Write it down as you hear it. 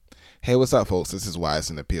Hey, what's up, folks? This is Wise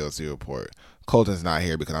in the PLC Report. Colton's not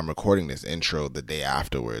here because I'm recording this intro the day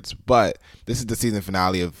afterwards. But this is the season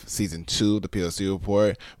finale of season 2, the PLC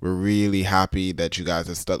Report. We're really happy that you guys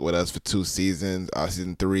have stuck with us for 2 seasons.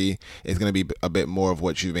 Season 3 is going to be a bit more of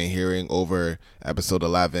what you've been hearing over episode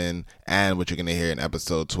 11 and what you're going to hear in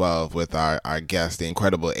episode 12 with our guest, the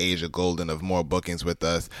incredible Asia Golden of More Bookings with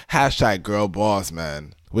us. Hashtag girl boss,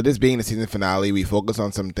 man. With this being the season finale, we focus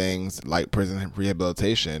on some things like prison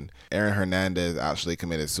rehabilitation. Aaron Hernandez actually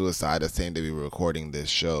committed suicide the same day we were recording this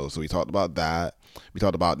show. So we talked about that. We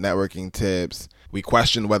talked about networking tips. We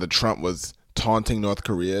questioned whether Trump was taunting North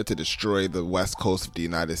Korea to destroy the west coast of the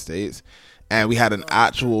United States. And we had an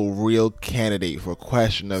actual real candidate for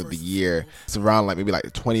question of the year. It's around maybe the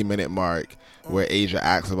 20-minute mark where Asia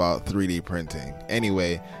asks about 3D printing.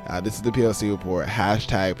 Anyway, this is the PLC Report.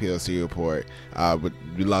 Hashtag PLC Report.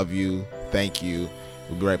 We love you. Thank you.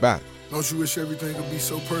 We'll be right back. Don't you wish everything could be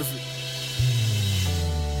so perfect?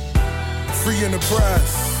 Free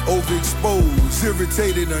enterprise, overexposed,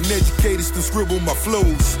 irritated, uneducated, still scribble my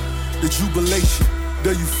flows. The jubilation, the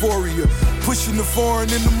euphoria, pushing the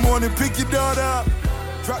foreign in the morning, pick your daughter up.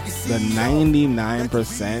 The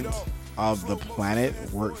 99% of the planet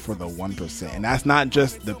work for the 1%. And that's not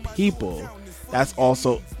just the people. That's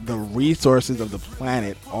also the resources of the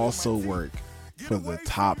planet also work for the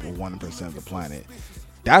top 1% of the planet.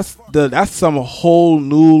 That's some whole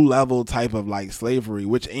new level type of slavery,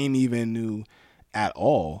 which ain't even new at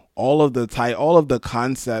all. All of the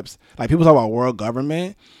concepts, people talk about world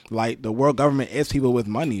government, the world government is people with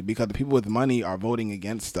money, because the people with money are voting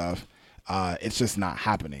against stuff. It's just not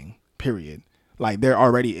happening, period. There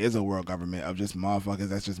already is a world government of just motherfuckers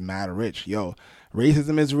that's just mad rich. Yo,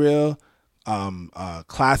 racism is real,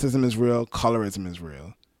 classism is real, colorism is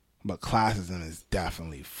real. But classism is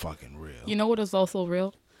definitely fucking real. You know what is also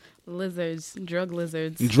real? Lizards. Drug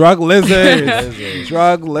lizards. Drug lizards.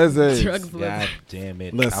 Drug lizards. God damn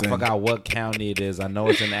it. Listen. I forgot what county it is. I know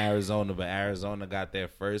it's in Arizona, but Arizona got their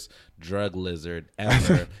first drug lizard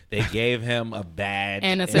ever. They gave him a badge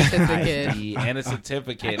and a certificate. And a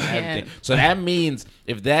certificate and everything. So that means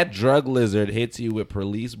if that drug lizard hits you with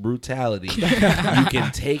police brutality, you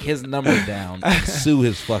can take his number down and sue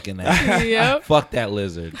his fucking ass. Yep. Fuck that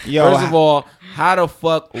lizard. Yo, First of all, how the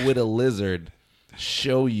fuck would a lizard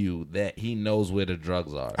show you that he knows where the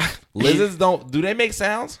drugs are? Lizards do they make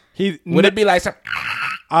sounds? Would it be like some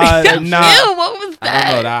nah. Ew, what was that?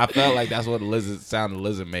 I don't know. I felt like that's what a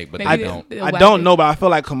lizard make, but Maybe they don't. I don't know, but I feel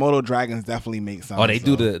like Komodo dragons definitely make sounds. Oh, they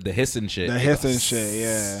do the hissing shit. The hissing shit,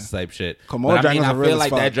 yeah. Type shit. Komodo dragons are I real feel as like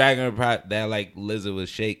fuck. that dragon, that lizard would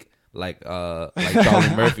shake like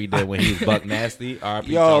Charlie Murphy did when he was Buck Nasty.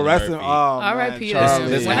 R.I.P. Yo, Charlie rest him. Murphy. R.I.P.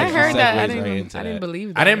 Charlie. When I heard that, I segues right didn't into that.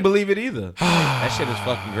 believe that. I didn't believe it either. That shit is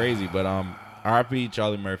fucking crazy. But R.I.P.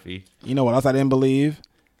 Charlie Murphy. You know what else I didn't believe?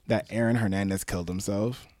 That Aaron Hernandez killed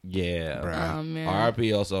himself. Yeah. Bruh. Oh, man.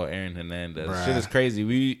 R.I.P. also Aaron Hernandez. Bruh. Shit is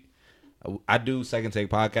crazy. I do Second Take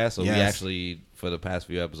podcast, so Yes. we actually, for the past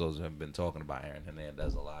few episodes, have been talking about Aaron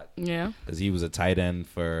Hernandez a lot. Yeah. Because he was a tight end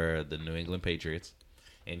for the New England Patriots,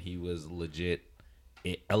 and he was legit,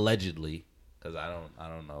 allegedly, because I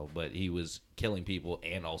don't know, but he was killing people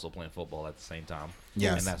and also playing football at the same time.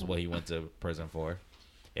 Yes. And that's what he went to prison for.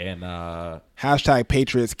 And Hashtag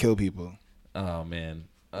Patriots kill people. oh man.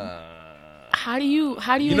 How do you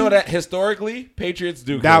You know that historically, Patriots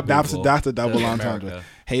do kill That's people. a double in entendre. America.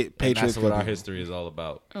 Hey, And Patriots that's what kill our people. history is all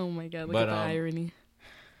about. Oh my god, look But, at the irony.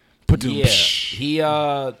 Yeah, he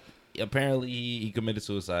apparently he committed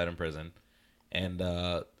suicide in prison, and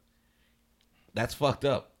that's fucked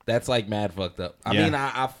up. That's mad fucked up. I mean,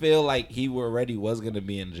 I feel like he already was gonna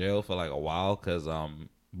be in jail for a while, cause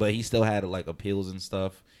but he still had appeals and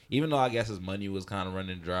stuff. Even though I guess his money was kind of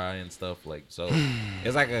running dry and stuff, so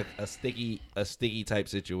it's a sticky type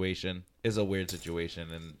situation. It's a weird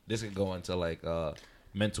situation, and this could go into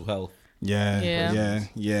mental health. Yeah.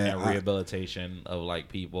 And rehabilitation of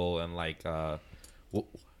people and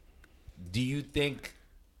do you think,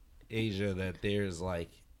 Asia, that there's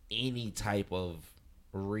any type of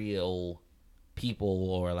real people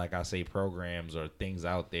or I say programs or things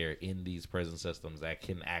out there in these prison systems that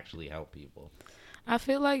can actually help people? I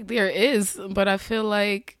feel like there is, but I feel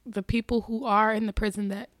like the people who are in the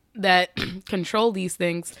prison that control these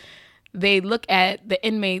things, they look at the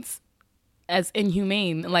inmates as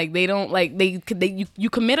inhumane. They don't you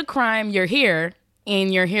commit a crime, you're here,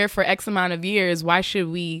 and you're here for X amount of years. Why should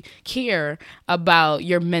we care about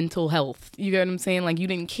your mental health? You get what I'm saying? You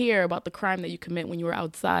didn't care about the crime that you commit when you were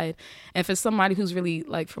outside. And for somebody who's really,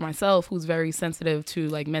 for myself, who's very sensitive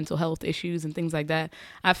to mental health issues and things like that,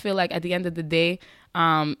 I feel like at the end of the day,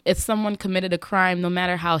 If someone committed a crime, no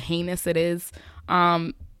matter how heinous it is,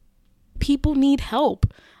 people need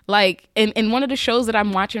help. Like in one of the shows that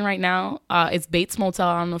I'm watching right now, it's Bates Motel.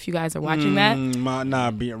 I don't know if you guys are watching that.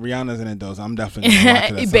 Rihanna's in it though, so I'm definitely gonna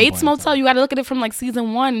watch it at some Bates point. Motel. You got to look at it from like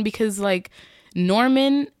season 1 because like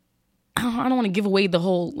Norman. I don't want to give away the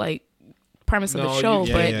whole like premise of the show,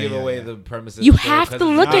 you but can't give away the premise of you the show have to 'cause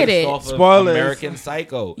it's look at based it. off of Spoilers. American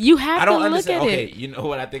Psycho. You have I don't to look understand. at Okay, it. you know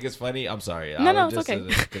what I think is funny? I'm sorry. No, it's okay.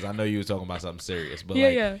 Because I know you were talking about something serious, but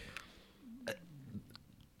yeah.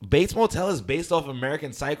 Bates Motel is based off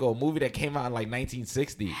American Psycho, a movie that came out in like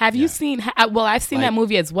 1960. Have you seen? Well, I've seen that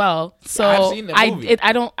movie as well. So I've seen the movie.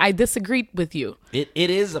 I disagree with you. It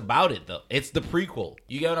is about it though. It's the prequel.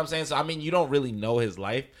 You get what I'm saying? So I mean, you don't really know his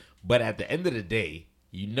life, but at the end of the day,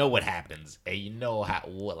 you know what happens, and you know how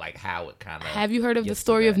it kind of. Have you heard of the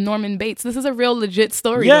story of Norman Bates? This is a real legit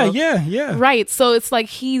story. Yeah, though. yeah. Right. So it's like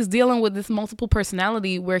he's dealing with this multiple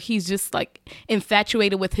personality where he's just like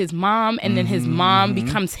infatuated with his mom, and then his mom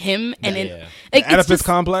becomes him, and then like, Oedipus it's just,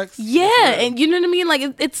 complex. Yeah, and you know what I mean. Like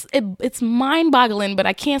it's mind boggling, but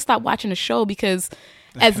I can't stop watching the show because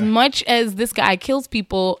as much as this guy kills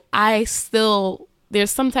people, there's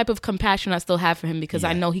some type of compassion I still have for him because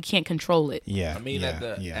I know he can't control it. Yeah, I mean, at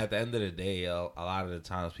the end of the day, a lot of the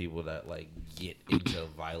times people that like get into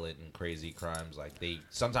violent and crazy crimes, like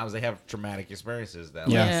sometimes they have traumatic experiences that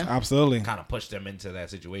yes, absolutely kind of push them into that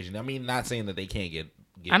situation. I mean, not saying that they can't get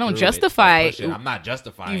I don't through justify it. I'm not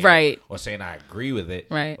justifying right it or saying I agree with it.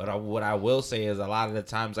 Right. But what I will say is a lot of the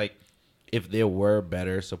times, like, if there were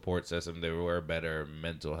better support system, there were better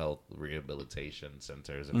mental health rehabilitation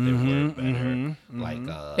centers, if there were better, like,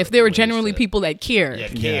 if there were ways generally to- people that care.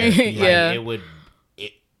 Yeah, Yeah. Like,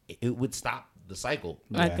 it would stop the cycle.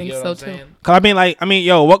 I think You know so what I'm too. saying? Cause I mean,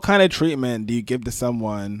 yo, what kind of treatment do you give to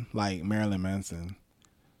someone like Marilyn Manson?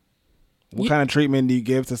 What kind of treatment do you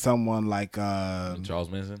give to someone like Charles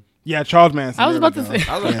Manson. Yeah, Charles Manson. I was there about we to go.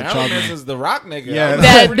 say I was like, Yeah, Marilyn Charles Manson's the rock nigga. Yeah. I was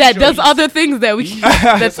that pretty that sure does he's- other things that we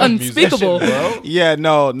that's a musician, unspeakable. bro. Yeah,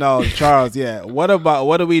 no, Charles. Yeah.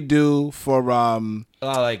 What do we do for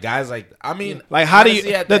Like guys, like I mean, like how do honestly,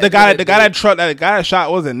 you at the end guy of the guy that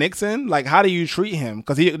shot was it Nixon? Like how do you treat him?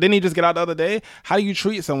 Because didn't he just get out the other day? How do you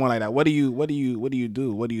treat someone like that? What do you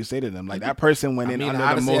do? What do you say to them? Like that person went I in mean, under the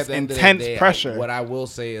honestly, most at the end of the intense day, pressure. what I will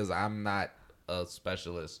say is I'm not a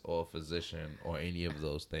specialist or a physician or any of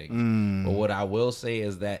those things. But what I will say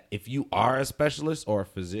is that if you are a specialist or a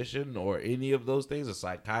physician or any of those things, a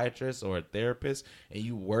psychiatrist or a therapist, and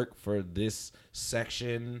you work for this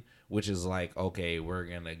section, which is like, okay, we're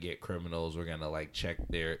going to get criminals, we're going to like check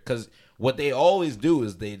their, because what they always do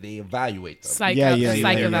is they evaluate them. Psych Yeah,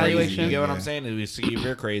 evaluation. You get what I'm saying? We see if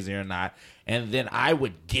you're crazy or not. And then I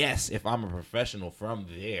would guess if I'm a professional from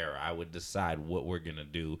there, I would decide what we're going to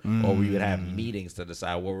do. Or we would have meetings to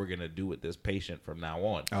decide what we're going to do with this patient from now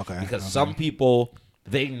on. Okay. Because some people,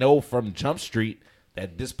 they know from Jump Street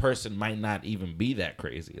that this person might not even be that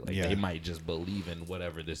crazy. Like they might just believe in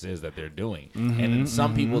whatever this is that they're doing. And then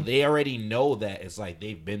some people, they already know that it's like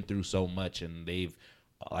they've been through so much and they've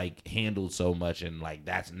like handled so much, and like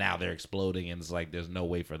that's now they're exploding, and it's like there's no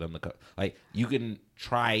way for them to like you can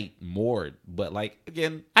try more, but like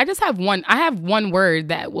again, I have one word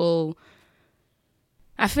that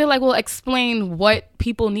I feel like will explain what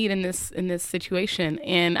people need in this situation,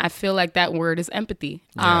 and I feel like that word is empathy.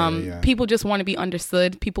 People just want to be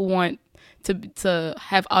understood. People want to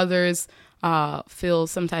have others feel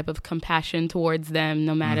some type of compassion towards them,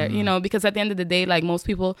 no matter, because at the end of the day, like most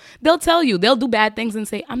people, they'll do bad things and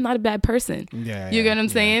say, I'm not a bad person. You get what I'm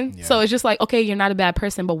saying? Yeah. So it's just like, okay, you're not a bad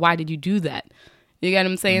person, but why did you do that? You get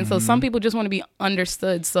what I'm saying? So some people just want to be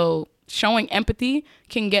understood. So showing empathy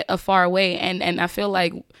can get a far way. And I feel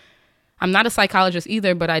like I'm not a psychologist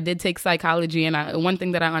either, but I did take psychology. And one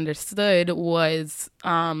thing that I understood was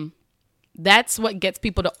that's what gets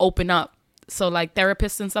people to open up. So like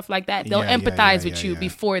therapists and stuff like that, they'll empathize with you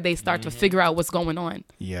before they start to figure out what's going on.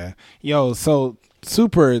 Yeah. Yo, so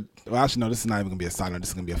super, well, actually, no, this is not even going to be a side note. This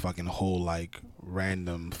is going to be a fucking whole like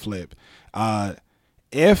random flip.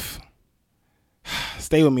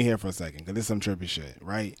 Stay with me here for a second because this is some trippy shit,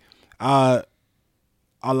 right? A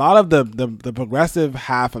lot of the progressive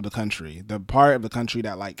half of the country, the part of the country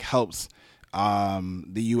that like helps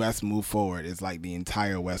the U.S. move forward is like the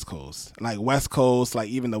entire West Coast, like West Coast, like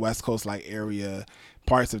even the West Coast like area,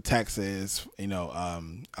 parts of Texas,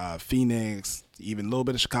 Phoenix, even a little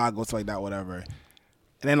bit of Chicago, stuff like that, whatever.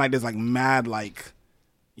 And then like there's like mad like,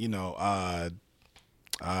 what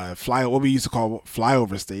we used to call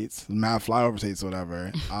flyover states, mad flyover states,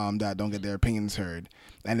 whatever, that don't get their opinions heard.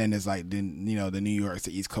 And then there's like the New York's,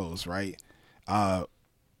 the East Coast, right?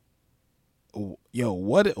 yo,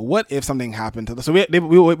 what if something happened to the? So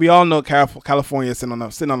we all know California is sitting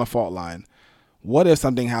on the fault line. What if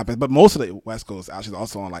something happens? But most of the West Coast actually is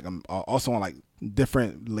also on like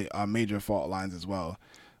different major fault lines as well.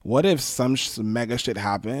 What if some mega shit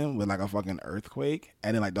happened with like a fucking earthquake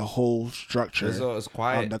and then like the whole structure it's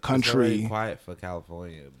quiet. of the country? It's quiet for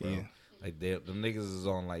California, bro. Yeah. Like them niggas is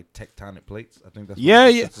on like tectonic plates. I think that's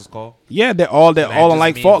what it's called. Yeah, they're all on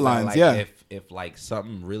like fault lines. That, like, yeah. If like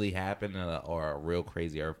something really happened or a real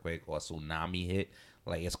crazy earthquake or a tsunami hit,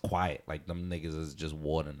 like it's quiet. Like them niggas is just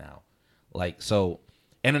water now. Like so,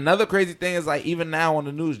 and another crazy thing is like even now on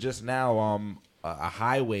the news just now, a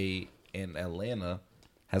highway in Atlanta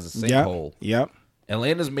has a sinkhole. Yep.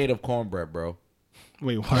 Atlanta's made of cornbread, bro.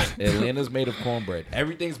 Wait, what? Atlanta's made of cornbread.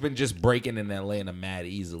 Everything's been just breaking in Atlanta mad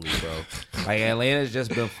easily, bro. Like Atlanta's just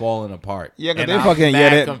been falling apart. Yeah, because they fucking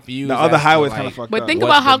get it. Confused the other highways like, kind of fucked but up.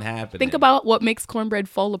 think about what makes cornbread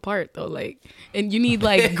fall apart though. Like, and you need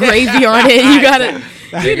like gravy on it.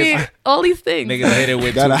 You need all these things. Niggas hit it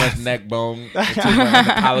with too much neck bone. Too much,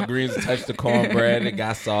 the collard greens touched the cornbread. It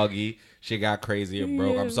got soggy. Shit got crazy and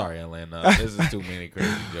broke. I'm sorry, Atlanta. This is too many crazy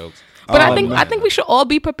jokes. But I think we should all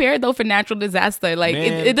be prepared though for natural disaster. Like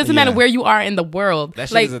it doesn't matter where you are in the world. That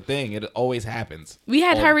shit like, is a thing. It always happens. We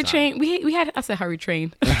had hurricane. We had. I said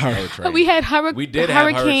hurricane. Hurricane. We had We did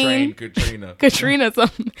have hurricane Katrina. Katrina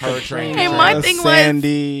something. Hurricane. Hey, my thing was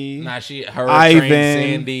Sandy. Nah, Hurricane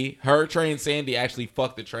Sandy. Hurricane Sandy actually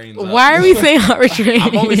fucked the trains up. Why are we saying hurricane?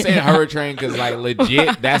 I'm only saying hurricane because like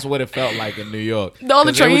legit, that's what it felt like in New York. All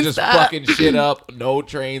the trains was just fucking shit up. No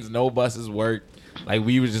trains, no buses worked. Like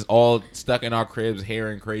we was just all stuck in our cribs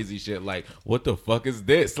hearing crazy shit. Like, what the fuck is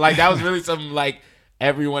this? Like that was really something like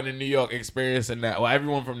everyone in New York experiencing that. Well,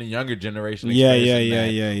 everyone from the younger generation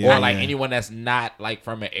experiencing that. Or like anyone that's not like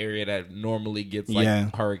from an area that normally gets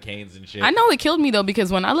like hurricanes and shit. I know it killed me though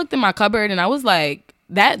because when I looked in my cupboard and I was like,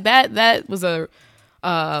 that was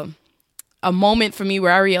a moment for me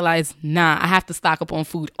where I realized, I have to stock up on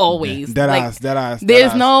food always. Dead ass.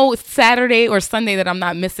 There's no Saturday or Sunday that I'm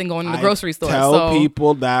not missing going to the grocery store. Tell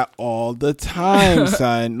people that all the time,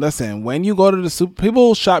 son. Listen, when you go to the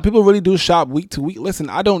people really do shop week to week. Listen,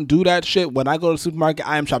 I don't do that shit. When I go to the supermarket,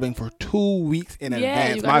 I am shopping for 2 weeks in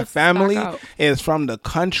advance. My family is from the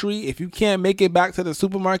country. If you can't make it back to the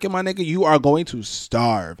supermarket, my nigga, you are going to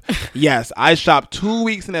starve. Yes, I shop 2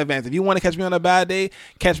 weeks in advance. If you want to catch me on a bad day,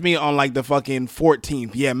 catch me on like the fucking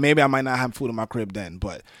 14th. Yeah, maybe I might not have food in my crib then,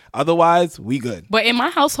 but otherwise we good. But in my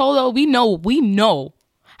household though, we know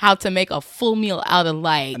how to make a full meal out of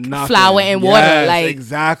like flour and water. Like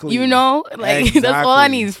exactly. You know? Like exactly. That's all I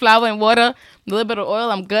need is flour and water, a little bit of oil,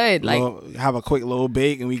 I'm good. Like have a quick little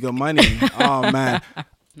bake and we got money. Oh man.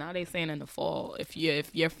 Now they saying in the fall, if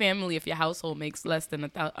your family, if your household makes less than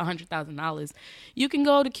 $100,000, you can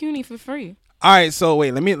go to CUNY for free. All right, so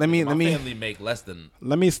wait, let me family make less than.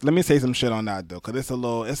 Let me say some shit on that though, cause it's a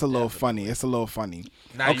little funny. It's a little funny.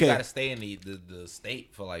 Now you gotta stay in the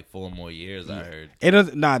state for like 4 more years. I heard it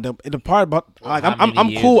does. The part about like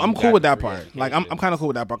I'm cool. I'm cool with that part. Like I'm kind of cool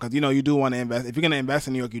with that part because you do want to invest. If you're gonna invest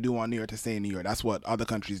in New York, you do want New York to stay in New York. That's what other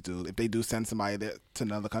countries do. If they do send somebody to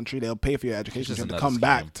another country, they'll pay for your education to come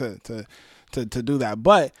back to do that.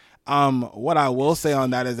 But what I will say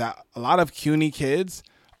on that is that a lot of CUNY kids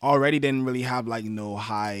already didn't really have like no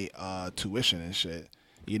high tuition and shit.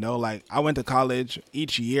 Like I went to college.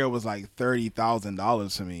 Each year was like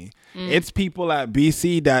 $30,000 for me. It's people at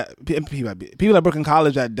BC people at Brooklyn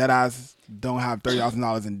College that deadass don't have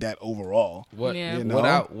 $30,000 in debt overall. What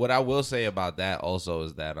I will say about that also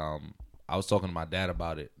is that I was talking to my dad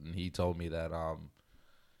about it and he told me that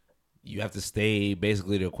you have to stay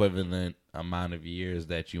basically the equivalent amount of years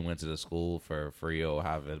that you went to the school for free or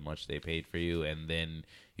however much they paid for you, and then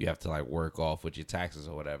you have to like work off with your taxes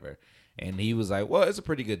or whatever. And he was like, well, it's a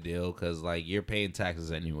pretty good deal because like you're paying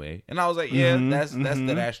taxes anyway. And I was like, yeah,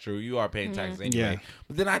 that's true. You are paying taxes anyway. Yeah.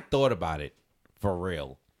 But then I thought about it for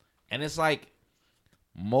real. And it's like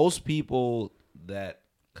most people that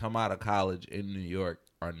come out of college in New York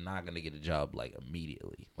are not going to get a job like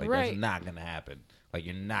immediately. Like that's not going to happen. Like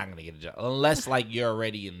you're not going to get a job unless like you're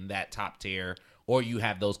already in that top tier or you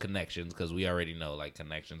have those connections because we already know like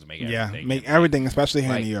connections make everything. Yeah, make everything, especially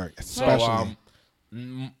here in New York. Especially.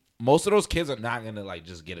 So, most of those kids are not going to like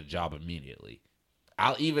just get a job immediately.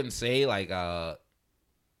 I'll even say like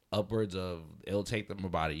upwards of it'll take them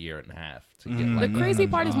about 1.5 years to get like the crazy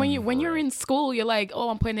part is when you're in school, you're like, oh,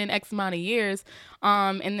 I'm putting in X amount of years.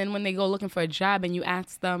 And then when they go looking for a job and you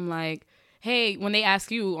ask them like, hey, when they ask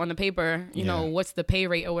you on the paper, you know, what's the pay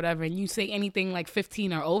rate or whatever, and you say anything like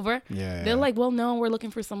 15 or over, they're like, well, no, we're looking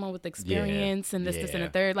for someone with experience and this, and the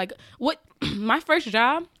third. Like, what? My first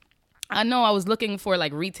job, I know I was looking for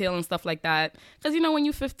like retail and stuff like that. Because, when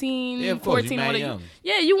you're 15, 14, young.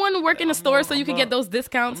 You want to work in a store so you can get those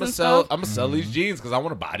discounts and stuff. I'm going to sell these jeans because I want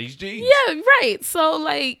to buy these jeans. Yeah, right. So,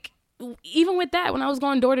 like, even with that, when I was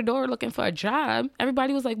going door to door looking for a job,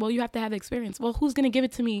 everybody was like, well, you have to have experience. Well, who's going to give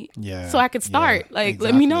it to me so I could start?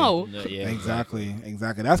 Let me know. Yeah, exactly.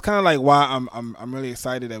 That's kind of like why I'm really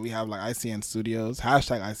excited that we have like ICN Studios,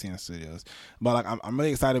 #ICN Studios. But like I'm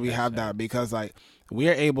really excited we have that because like we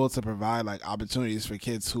are able to provide like opportunities for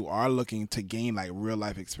kids who are looking to gain like real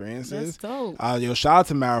life experiences. That's dope. Shout out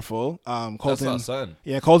to Mariful. Colton. That's our son.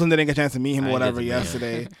 Yeah, Colton didn't get a chance to meet him or whatever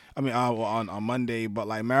yesterday. On Monday. But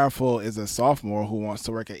like Mariful is a sophomore who wants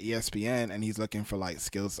to work at ESPN and he's looking for like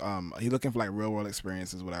skills. He's looking for like real world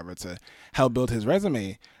experiences, whatever, to help build his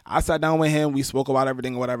resume. I sat down with him. We spoke about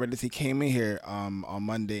everything, whatever. He came in here on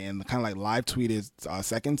Monday and kind of like live tweeted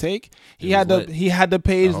second take. He had the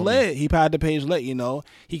page lit. He had the page lit.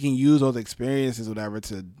 He can use those experiences, whatever,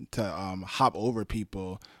 to hop over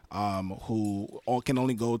people who can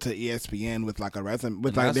only go to ESPN with like a resume,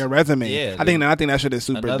 with like their resume. Yeah, I think that shit is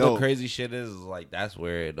super another dope. Crazy shit is like that's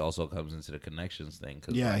where it also comes into the connections thing.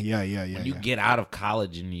 Cause Yeah. When you get out of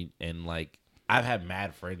college and like I've had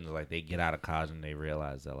mad friends like they get out of college and they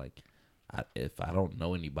realize that like if I don't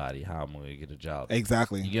know anybody, how am I gonna get a job?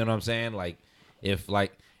 Exactly. You get what I'm saying? Like if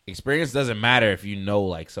like experience doesn't matter if you know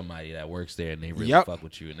like somebody that works there and they really fuck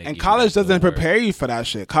with you. And college doesn't prepare you for that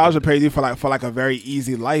shit. College prepares you for like a very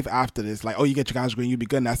easy life after this. Like, oh, you get your college degree, you be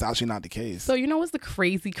good. And that's actually not the case. So what's the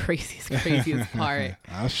craziest part?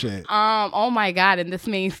 Oh shit. Oh my God, and this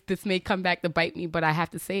may come back to bite me, but I have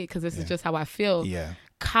to say it because this is just how I feel. Yeah.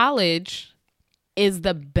 College is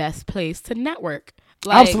the best place to network.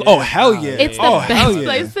 Like, absolutely. Oh hell yeah! It's the best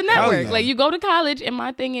place to network. Yeah. Like you go to college, and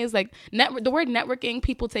my thing is like the word networking.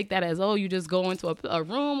 People take that as you just go into a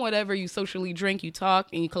room, whatever. You socially drink, you talk,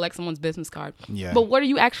 and you collect someone's business card. Yeah. But what are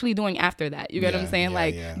you actually doing after that? You get what I'm saying?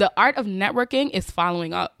 The art of networking is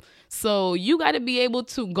following up. So you got to be able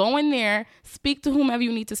to go in there, speak to whomever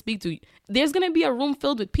you need to speak to. There's gonna be a room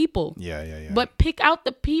filled with people. Yeah. But pick out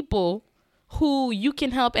the people who you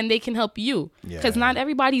can help and they can help you, because not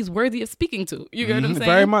everybody's worthy of speaking to. You get what I'm saying?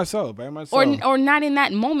 Very much so. Or not in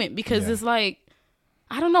that moment, because it's like,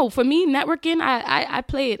 I don't know. For me, networking, I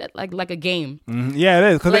play it like a game. Mm-hmm. Yeah,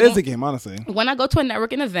 it is, because it is a game, honestly. When I go to a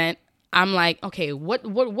networking event, I'm like, okay,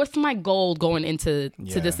 what's my goal going into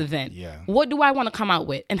this event? Yeah. What do I want to come out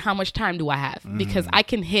with, and how much time do I have? Because I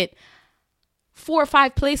can hit 4 or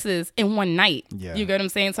 5 places in one night. Yeah. You get what I'm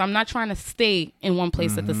saying? So I'm not trying to stay in one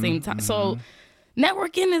place at the same time. So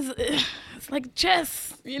networking it's like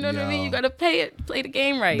chess. You know what I mean? You got to play the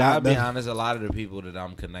game right. I'll be honest, a lot of the people that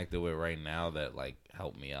I'm connected with right now that like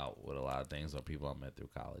help me out with a lot of things are people I met through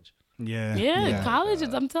college. Yeah. College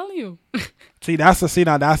is, I'm telling you. That's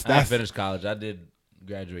I finished college. I did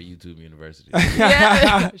graduate YouTube University.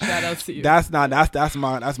 Shout out to you. That's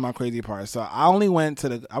my crazy part. So I went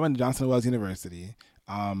to Johnson Wales University.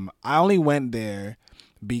 I only went there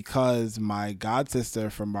because my god sister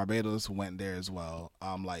from Barbados went there as well.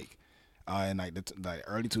 In like the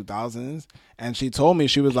early 2000s, and she told me,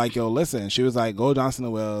 she was like, "Yo, listen," she was like, "Go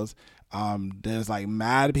Johnson Wales. There's like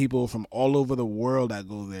mad people from all over the world that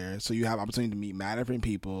go there, so you have opportunity to meet mad different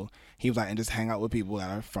people." He was like, and just hang out with people that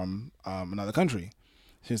are from another country.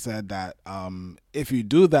 She said that if you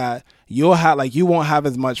do that, you won't have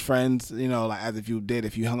as much friends, as if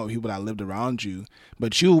you hung out with people that lived around you.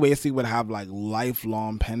 But you basically would have like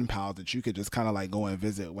lifelong pen pals that you could just kind of like go and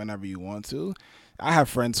visit whenever you want to. I have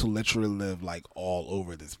friends who literally live like all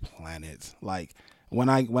over this planet. Like when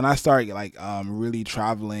I start like really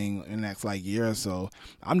traveling in the next like year or so,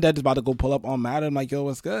 I'm dead just about to go pull up on Matter and like, yo,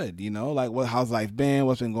 what's good? Like how's life been?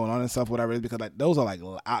 What's been going on and stuff, whatever it is, because like those are like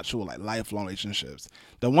actual like lifelong relationships.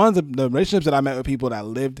 The relationships that I met with people that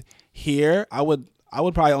lived here, I would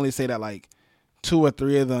probably only say that like 2 or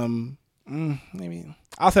 3 of them, maybe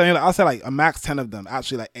I'll say like a max 10 of them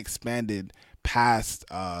actually like expanded past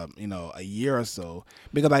a year or so,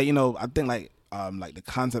 because I think like the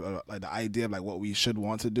concept of like the idea of like what we should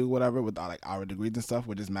want to do, whatever, with like our degrees and stuff,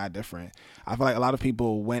 which is mad different. I feel like a lot of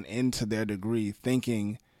people went into their degree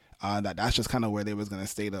thinking that's just kind of where they was going to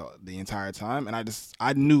stay the entire time. And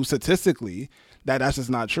I knew statistically that's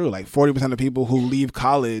just not true. Like 40% of people who leave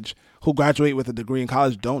college, who graduate with a degree in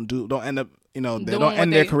college, don't end up, they don't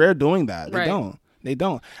end their career doing that. They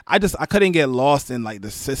don't. I couldn't get lost in like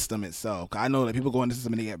the system itself. I know that people go in the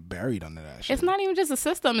system and they get buried under that shit. It's not even just a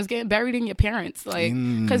system. It's getting buried in your parents. Like,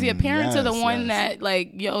 because your parents are the one that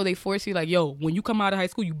like, they force you like, when you come out of high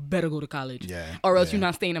school, you better go to college. Yeah. Or else you're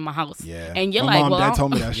not staying in my house. Yeah. And you're my like, mom, dad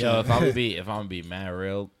told me that shit. Yo, if I'm gonna be mad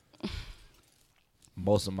real,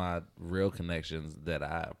 most of my real connections that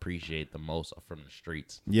I appreciate the most are from the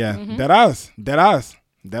streets. Yeah, dead eyes.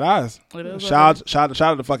 It is Shout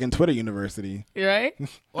out to fucking Twitter University. Right?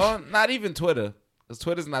 Well, not even Twitter, because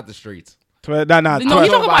Twitter's not the streets. Twitter, No, Twitter, you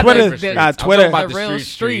talking about Twitter, the- nah, I'm Twitter. talking about The the real streets.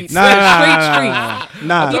 streets. Nah, Straight nah.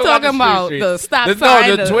 streets. You talking about the stop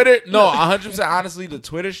sign? The Twitter? No, 100%. Honestly, the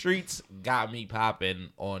Twitter streets got me popping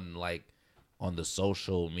on the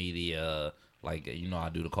social media. Like, I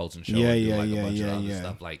do the Colton show. Yeah, and do, yeah, like, yeah, a bunch yeah, of other yeah.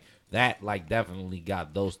 stuff like that. Like, definitely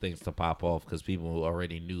got those things to pop off because people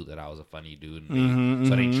already knew that I was a funny dude, and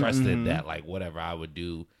so they trusted that like whatever I would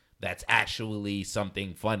do that's actually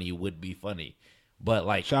something funny would be funny. But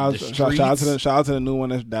like Shout the out streets, to the new one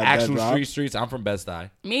that actual dropped. streets. I'm from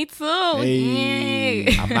Bed-Stuy. Me too. Hey.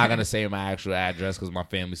 Yay. I'm not gonna say my actual address because my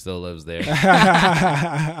family still lives there.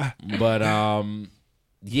 But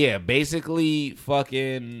yeah, basically,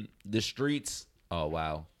 fucking the streets. Oh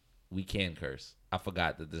wow, we can curse. I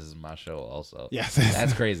forgot that this is my show. Also, Yes.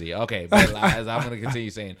 that's crazy. Okay, but as I'm gonna continue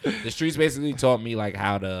saying, the streets basically taught me like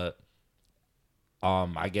how to,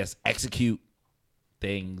 I guess, execute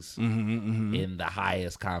things in the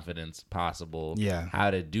highest confidence possible. Yeah.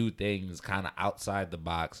 How to do things kind of outside the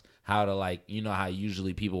box. How to like, how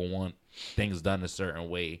usually people want things done a certain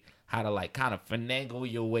way. How to like kind of finagle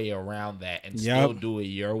your way around that and still do it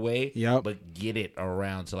your way. Yep. But get it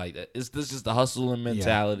around to like this is just the hustling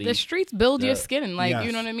mentality. The streets build your Yeah. skin. Like, Yes.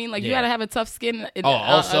 you know what I mean? Like, you Yeah. got to have a tough skin.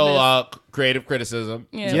 Also, creative criticism.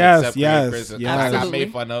 Yeah. To Yes, accept yes, creative criticism. yes. I got Absolutely.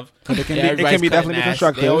 made fun of. It can be Everybody's definitely cutting ass.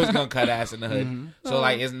 constructive. They always gonna cut ass in the hood. So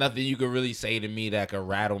like, it's nothing you could really say to me that could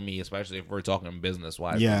rattle me, especially if we're talking business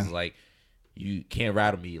wise. Yeah. Like, you can't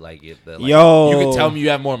rattle me like it. Like, Yo. you can tell me you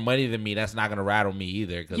have more money than me. That's not gonna rattle me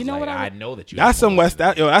either. Because You know like, what I I would- know that you. That's have some more West.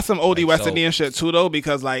 money than me. That's some OD Like, West so- Indian shit too, though.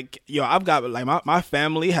 Because like, I've got like my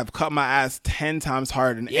family have cut my ass 10 times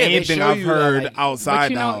harder than Yeah, they anything show I've you, heard like- outside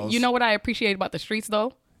But the house. you know what I appreciate about the streets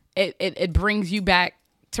though? It brings you back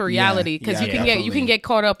to reality because yeah, you can definitely. get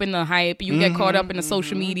caught up in the hype. You get caught up in the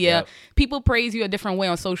social media. Yep. People praise you a different way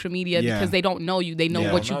on social media Yeah. because they don't know you. They know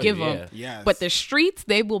Yeah. what you Don't give know you, them. yeah. Yes. But the streets,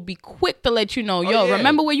 they will be quick to let you know, Oh, yo, yeah.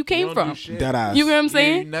 remember where you came don't from. do shit. Dead ass. You know what I'm You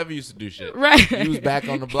saying? never used to do shit. Right. You was back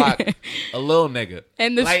on the block, a little nigga.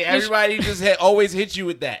 And the- like the- everybody just always hit you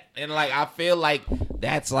with that, and like I feel like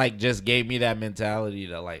that's like just gave me that mentality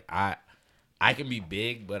that like I can be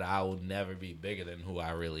big, but I will never be bigger than who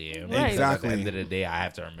I really am. Right. Because At Exactly. the end of the day, I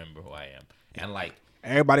have to remember who I am, and like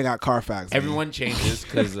Everybody got Carfax. man. everyone changes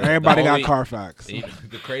because Everybody got Carfax. You know,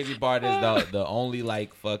 the crazy part is the only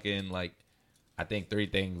like fucking like I think 3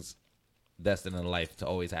 things destined in life to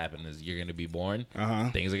always happen is you're gonna be born,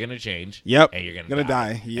 things are gonna change, Yep. and you're Gonna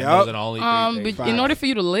die. And Yep. those are the only 3 things. But in order for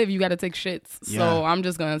you to live, you got to take shits. So Yeah. I'm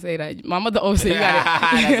just gonna say that my mother always said you got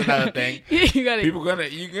to. That's another thing. You got to. People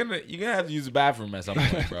you're gonna have to use the bathroom at some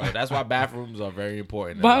point, bro. That's why bathrooms are very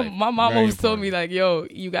important. in My life. mom Very always told me important. like, "Yo,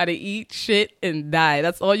 you gotta eat, shit, and die.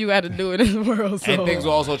 That's all you gotta do in this world." So. And things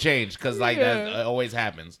will also change because like Yeah. that always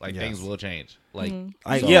happens. Like Yes. things will change. Like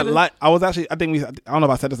Like so- like I was actually I don't know if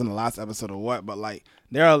I said this in the last episode or what, but like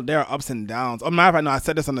there are ups and downs. Matter of fact, no, I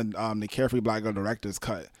said this on the Carefree Black Girl Director's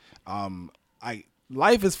Cut.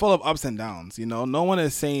 Life is full of ups and downs. No one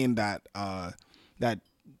is saying that that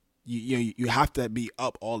you have to be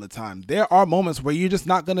up all the time. There are moments where you're just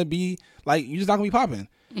not gonna be popping.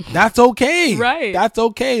 That's okay. Right. That's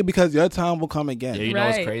okay because your time will come again. Yeah, you know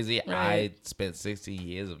what's Right, crazy? I right. spent 16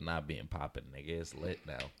 years of not being popping, nigga. It's lit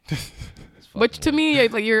now. It's But fucking to lit. me,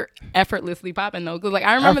 like you're effortlessly popping though. Cause like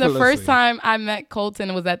I remember the Effortlessly. first time I met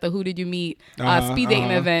Colton was at the Who Did You Meet speed dating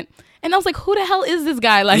uh-huh. event, and I was like, "Who the hell is this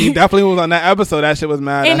guy?" Like, He definitely was on that episode. That shit was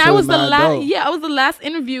mad. and that I shit was the mad last. dope. Yeah, I was the last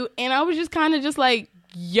interview, and I was just kind of just like,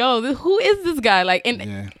 "Yo, who is this guy?" Like, and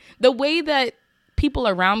Yeah. the way that people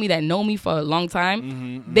around me that know me for a long time,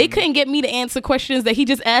 Mm-hmm, they couldn't get me to answer questions that he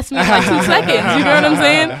just asked me in like 2 seconds. You know what I'm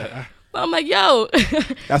saying? So I'm like, "Yo."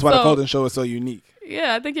 That's why the So, Colton show is so unique.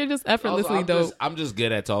 Yeah, I think you're just Also, effortlessly dope. I'm just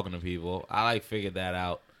good at talking to people. I like figured that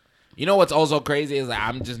out. You know what's also crazy is like,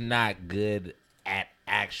 I'm just not good at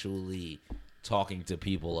actually talking to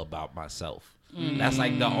people about myself. That's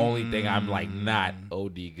like the only thing I'm like not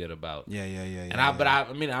OD good about. Yeah. And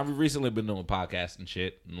I mean, I've recently been doing podcasts and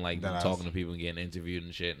shit, and like That talking ass. to people and getting interviewed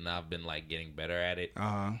and shit, and I've been like getting better at it.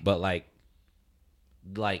 Uh-huh. But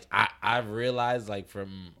I've realized like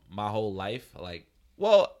from my whole life, like,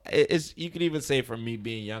 well, it's you could even say from me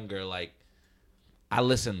being younger, like I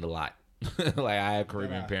listened a lot. Like I have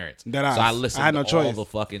Caribbean parents, so That I ass. listened I had no all choice. the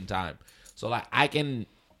fucking time. So like I can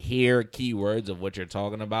hear key words of what you're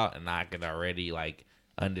talking about, and I can already like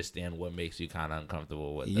understand what makes you kind of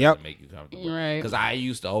uncomfortable, what Yep. doesn't make you comfortable. Right. Because I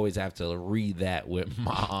used to always have to read that with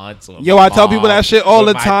my aunts. Or Yo, my I tell people mom, that shit all with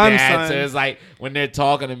the my time, dad. son. So it's like when they're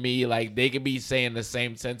talking to me, like they could be saying the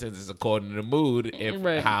same sentences according to the mood if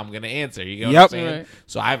Right. how I'm gonna answer. You know Yep. what I'm saying? Right.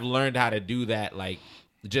 So I've learned how to do that, like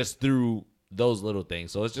just through those little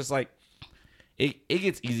things. So it's just like it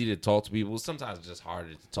gets easy to talk to people. Sometimes it's just harder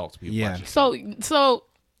to talk to people. Yeah. So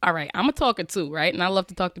all right, I'm a talker too, right? And I love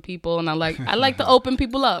to talk to people, and I like to open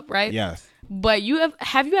people up, right? Yes. But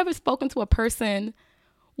have you ever spoken to a person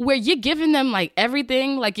where you're giving them like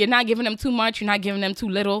everything, like you're not giving them too much, you're not giving them too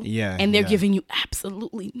little, Yeah, and they're yeah. giving you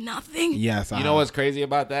absolutely nothing? Yes. You know what's crazy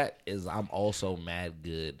about that is I'm also mad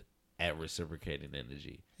good at reciprocating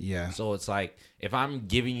energy. Yeah. So it's like if I'm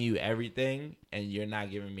giving you everything and you're not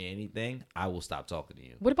giving me anything, I will stop talking to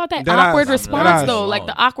you. What about that That awkward ass. response That ass. though? Like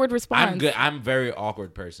the awkward response. I'm good. I'm a very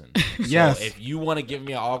awkward person. So Yes. if you want to give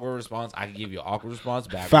me an awkward response, I can give you an awkward response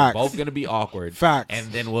back. Facts. We're both gonna be awkward. Facts.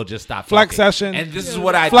 And then we'll just stop. Flex talking. session. And this is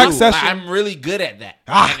what I Flex do. session. I'm really good at that.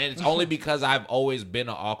 Ah. And it's only because I've always been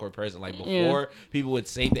an awkward person. Like before, people would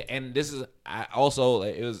say that. And this is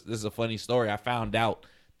this is a funny story. I found out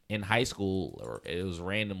in high school, or it was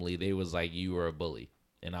randomly, they was like, you were a bully.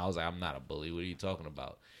 And I was like, I'm not a bully. What are you talking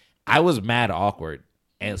about? I was mad awkward.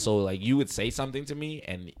 And so like you would say something to me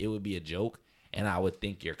and it would be a joke and I would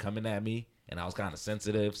think you're coming at me. And I was kind of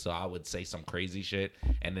sensitive, so I would say some crazy shit.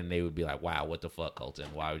 And then they would be like, wow, what the fuck, Colton?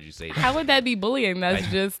 Why would you say that? How would that be bullying? That's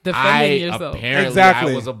Like, just defending yourself. Apparently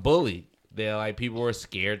Exactly. I was a bully. They're like, people were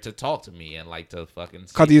scared to talk to me and like to fucking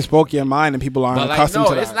say Because you spoke your mind and people aren't but like, accustomed no,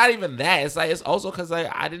 to that. it's not even that. It's like it's also because like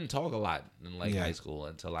I didn't talk a lot in like Yeah. high school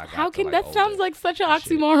until I got. How to, can like, that older. sounds like such an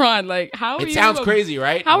Shit. oxymoron? Like how are It you sounds a- crazy,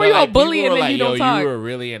 right? How are But, you a like, bully people and were then you like, don't yo, talk? you were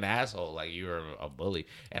really an asshole. Like you were a bully,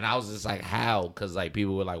 and I was just like, how? Because like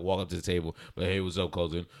people would like walk up to the table, but hey, what's up,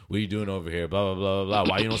 Colton? What are you doing over here? Blah blah blah blah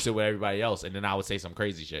blah. Why you don't sit with everybody else? And then I would say some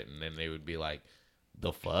crazy shit, and then they would be like,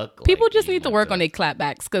 the fuck? People Like, just you need to want work on their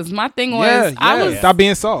clapbacks. Because my thing was, yeah, I was stop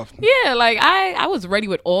being soft. Yeah, like I was ready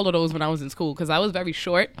with all of those when I was in school because I was very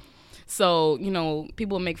short. So, you know,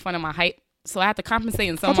 people would make fun of my height. So I had to compensate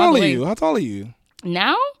in some How tall other are way. you? How tall are you?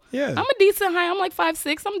 Now? Yeah. I'm a decent height. I'm like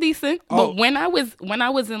 5'6". I'm decent. Oh. But when I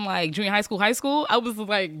was in like junior high school, I was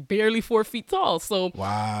like barely 4 feet tall. So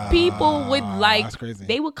Wow. people would like That's crazy.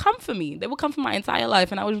 they would come for me. They would come for my entire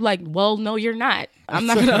life. And I was like, well, no, you're not. I'm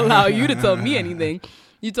not gonna allow you to tell me anything.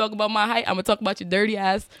 You talk about my height, I'm gonna talk about your dirty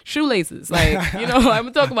ass shoelaces. Like, you know, I'm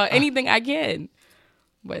gonna talk about anything I can.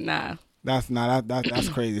 But nah. That's not that's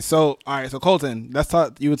crazy. So all right, so Colton, let's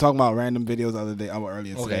talk. You were talking about random videos the other day, or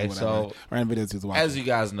earlier today. Okay, whatever. so random videos you was watching. As you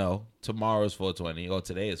guys know, tomorrow is 420, or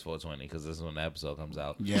today is 420 because this is when the episode comes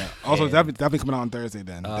out. Yeah. Also, And, definitely coming out on Thursday.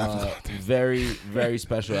 Then. very, very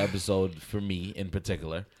special episode for me in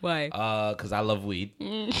particular. Why? Because I love weed.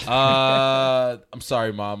 I'm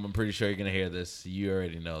sorry, Mom. I'm pretty sure you're gonna hear this. You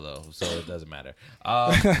already know though, so it doesn't matter.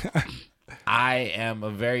 I am a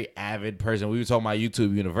very avid person. We were talking about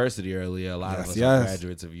YouTube University earlier. A lot of us are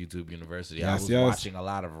graduates of YouTube University. I was watching a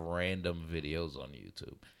lot of random videos on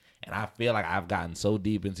YouTube. And I feel like I've gotten so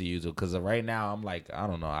deep into YouTube because right now I'm like, I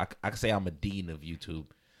don't know. I can say I'm a dean of YouTube.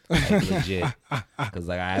 Like legit. Because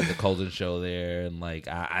like I have the Colton show there and like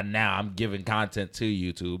I now I'm giving content to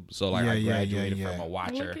YouTube. So like I graduated from a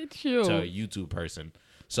watcher Look at you. to a YouTube person.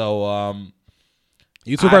 So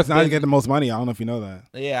YouTube personalities get the most money. I don't know if you know that.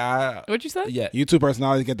 yeah. What you said? Yeah. YouTube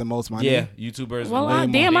personalities get the most money. Yeah, YouTubers. Well, way more.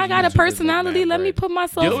 damn, I got a YouTubers make personality. mad Let me bread. put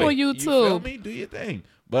myself Do on it. YouTube. You feel me? Do your thing.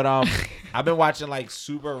 But I've been watching like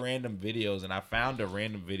super random videos, and I found a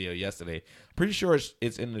random video yesterday. Pretty sure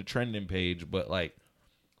it's in the trending page, but like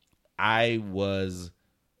I was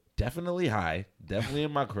definitely high, definitely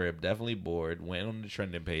in my crib, definitely bored. Went on the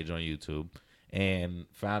trending page on YouTube and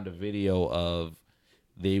found a video of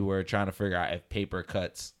they were trying to figure out if paper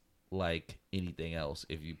cuts like anything else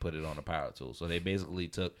if you put it on a power tool. So they basically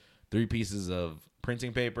took 3 pieces of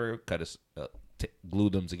printing paper,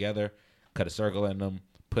 glued them together, cut a circle in them,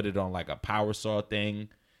 put it on like a power saw thing,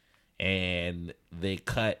 and they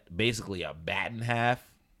cut basically a bat in half,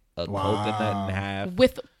 a coconut in half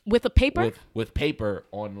With a paper? with paper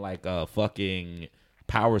on like a fucking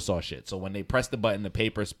power saw shit. So when they press the button, the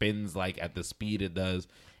paper spins like at the speed it does,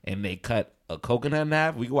 and they cut a coconut in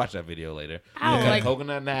half. We can watch that video later. Ow, They cut like- a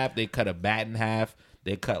coconut in half. They cut a bat in half.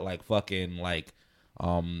 They cut like fucking like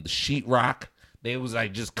sheetrock. they was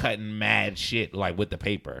like just cutting mad shit like with the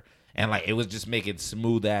paper, and like it was just making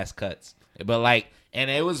smooth ass cuts. But like, and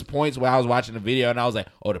it was points where I was watching the video and I was like,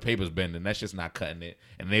 oh, the paper's bending. That's just not cutting it.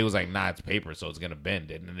 And they was like, nah, it's paper, so it's gonna bend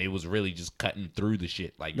it. And it was really just cutting through the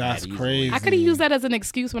shit like That's mad crazy. easily. I could have used that as an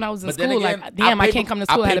excuse when I was in But then school. again, Like, damn, I can't come to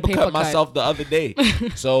school. I had a paper cut cut. myself the other day,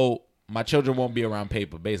 so my children won't be around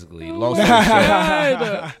paper. Basically, Oh long story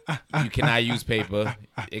short, you cannot use paper.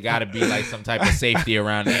 It got to be like some type of safety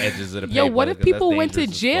around the edges of the paper. Yo, what if 'cause that's people went to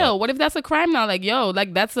dangerous as jail? fuck. What if that's a crime now? Like, yo,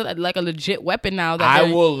 like that's like a legit weapon now. That I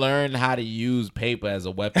they're- will learn how to use paper as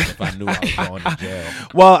a weapon if I knew I was going to jail.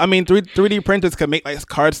 Well, I mean, 3D printers could make like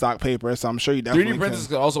cardstock paper, so I'm sure you definitely 3D printers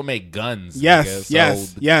can. could also make guns. Yes, nigga. So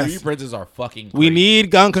yes, the yes. 3D printers are fucking. We crazy.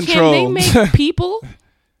 need gun Can control. they make people?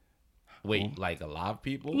 Wait, like a lot of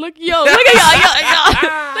people? Look, yo, look at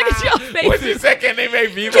y'all. Look at your What you face. said? Can they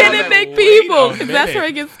make people? Can I was it like, make wait people? a 'Cause that's minute. where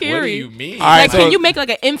it gets scary. What do you mean? All right, Like, so- can you make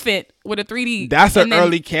like an infant with a 3D? That's an and then-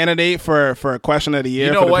 early candidate for a question of the year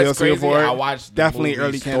You know for the what's PLC crazy? report. I watched the Definitely movie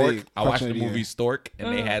early Stork. candidate. I watched question the of the movie year. Stork,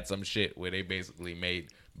 and they had some shit where they basically made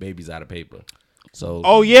babies out of paper. So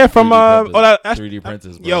Oh yeah, from 3D printers, that's 3D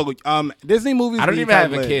printers. Bro. Yo, Disney movies. I don't be even have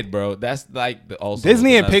tight a lit. kid, bro. That's like also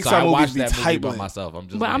Disney and so Pixar I movies watched be that movie tight by lit. myself. I'm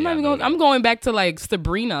just. But I'm not letting even y'all going. know I'm that. going back to like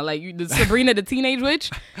Sabrina, like the Sabrina the teenage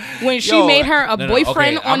witch, when she Yo, made her a No,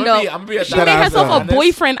 boyfriend okay, on I'ma be she made herself a honest.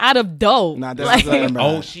 boyfriend out of dough. Nah, Like, that's I remember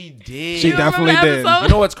Oh, that. she did. She You remember definitely that did. episode? You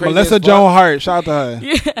know what's crazy? Melissa as fuck? Joan Hart, shout out to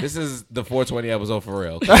her. This is the 420 episode for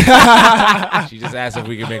real. She just asked if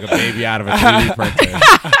we could make a baby out of a 3D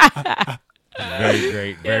printer.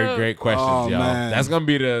 Very great questions, Oh, y'all. man. That's gonna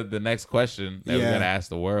be the next question that we're Yeah. gonna ask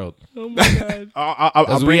the world. Oh my god. I'll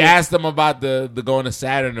Because bring we it. asked them about the going to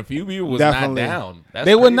Saturn. A few people was Definitely. not down. That's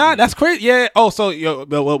They were crazy. not. That's crazy. Yeah. Oh, so yo,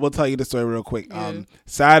 we'll tell you the story real quick.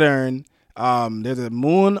 Saturn. There's a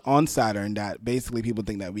moon on Saturn that basically people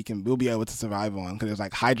think that we'll be able to survive on because there's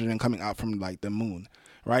like hydrogen coming out from like the moon,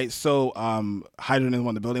 right? So hydrogen is one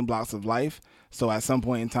of the building blocks of life. So at some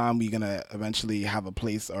point in time, we're gonna eventually have a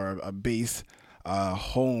place or a base,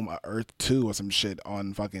 home, a Earth 2 or some shit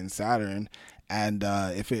on fucking Saturn. And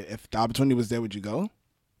if the opportunity was there, would you go?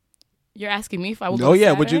 You're asking me if I would. Oh go to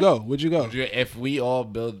yeah, would you Saturn? go? Would you go? If we all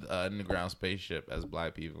build an underground spaceship as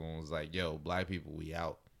black people and was like, yo, black people, we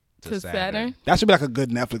out To Saturn? That should be like a good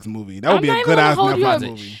Netflix movie. That would I'm be not a even good gonna ass hold you Netflix up.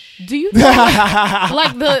 movie. Do you know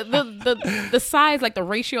like the size, like the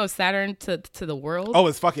ratio of Saturn to the world? Oh,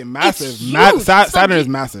 it's fucking massive. It's huge. Saturn So is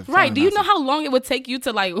do- massive. Right. Saturn Do you is know massive. how long it would take you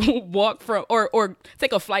to like walk from or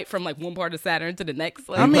take a flight from like one part of Saturn to the next?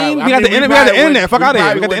 Like, I mean, we got the internet. Fuck outta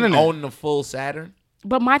here. We got the internet. Own the full Saturn.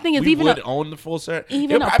 but my thing is We even would a, own the full Saturn. even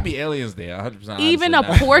There'll a- probably be aliens there. 100%. even a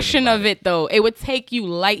honestly, not portion thinking of about it though, it would take you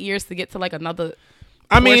light years to get to like another.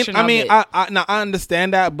 I mean, portion of it. I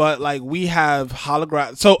understand that, but like we have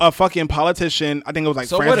hologram. So a fucking politician, I think it was like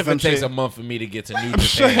So France what or if some it takes shit. a month for me to get to New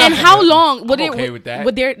sure. Japan? And how long would I'm it? okay with that.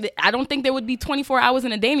 Would there? I don't think there would be 24 hours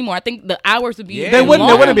in a day anymore. I think the hours would be. Yeah, They even wouldn't.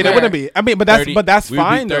 They wouldn't be. They longer. wouldn't be. I mean, but that's we would be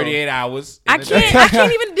fine though. 38 hours. in I a day. can't. I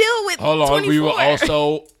can't even deal with. Hold on. 24. We will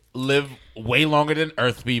also live way longer than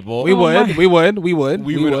Earth people. We would. We would. We would.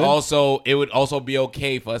 We would also. It would also be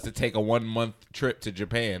okay for us to take a 1 month trip to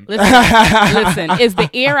Japan. Listen, is the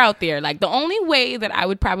air out there? Like the only way that I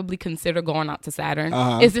would probably consider going out to Saturn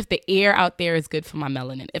is if the air out there is good for my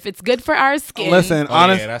melanin. If it's good for our skin. Listen, Oh,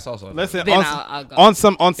 honest. yeah, that's also. Listen, Then on, I'll go. on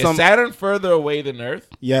some. Is Saturn further away than Earth?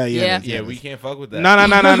 Yeah. Yeah. Yeah, we can't fuck with that. No. We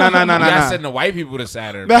gotta send the white people to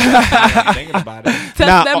Saturn. Thinking about it. Test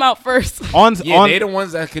Nah, them out first. On They the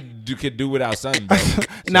ones that could do without sun. Bro.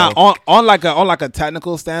 now So- on like a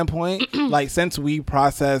technical standpoint, like since we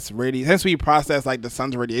process like the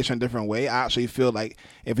sun's radiation a different way, I actually feel like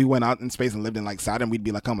if we went out in space and lived in like Saturn, we'd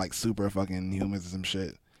be like super fucking humans or some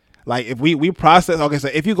shit. Like if we process, okay, so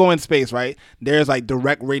if you go in space, right, there's like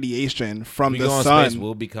direct radiation from we the go in sun. space,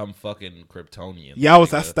 we'll become fucking Kryptonians. Yeah,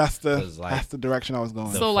 nigga. that's 'Cause, like, the direction I was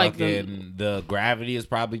going. the So, like, the- the gravity is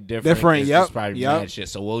probably different. Different, It's yep, just probably yep. mad shit.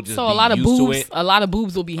 So we'll just So be a lot of used to boobs, it. a lot of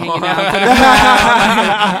boobs will be hanging out. To the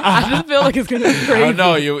I just feel like it's gonna be I crazy. don't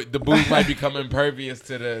know. The boobs might become impervious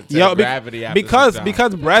to the Yo, gravity after because some time.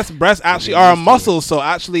 because breasts actually get are a used to muscle. So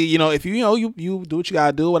actually, if you do what you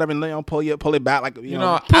gotta do, whatever, and pull it back, like you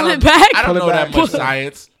know, Pull it back? I Pull don't it know back. that Pull much it-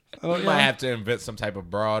 science. Oh, We might have to invent some type of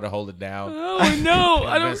bra to hold it down. Oh no,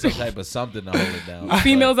 I Invent some don't. type of something to hold it down.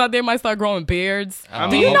 Females out there might start growing beards.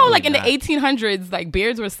 Oh, Do you know, like in the hopefully 1800s, like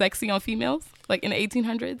beards were sexy on females? Like in the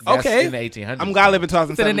 1800s. That's Okay. in the 1800s. I'm glad I live in Is it in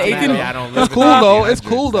 2017. the 1800s? Maybe I don't live It's in cool the though. It's 1800s.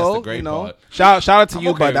 cool That's the though. great part. Shout out to I'm you,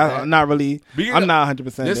 okay but with that. I'm not really. Because- I'm not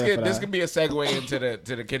 100% This there for this that. could be a segue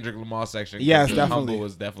into the Kendrick Lamar section. 'cause Yes, the definitely. Humble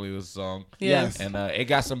was definitely his song. Yeah. Yes. And it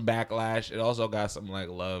got some backlash. It also got some like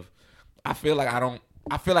love. I feel like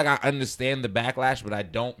I understand the backlash, but I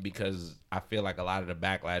don't, because I feel like a lot of the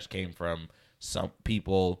backlash came from some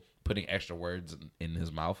people putting extra words in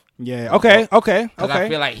his mouth. Yeah. Okay. Because I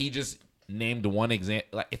feel like he just named one example.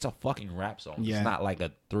 Like, it's a fucking rap song. Yeah. It's not like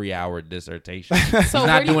a 3-hour dissertation. He's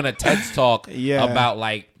not doing a TED talk about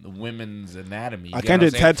like women's anatomy. A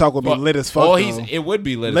Kendrick TED talk would be lit as fuck. It would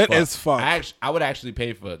be lit as fuck. I would actually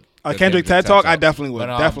pay for a Kendrick TED talk. I definitely would.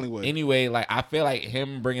 Definitely would. Anyway, like, I feel like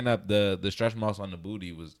him bringing up the stretch marks on the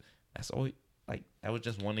booty that's all. Like, that was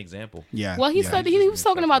just one example. Yeah. Well, he said he was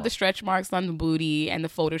talking about the stretch marks on the booty and the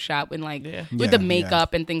Photoshop and like with the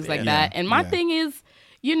makeup and things like that. And my thing is,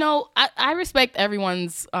 you know, I respect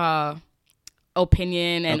everyone's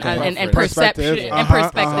opinion and perception and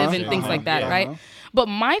perspective and things like that, right? But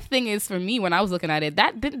my thing is, for me, when I was looking at it,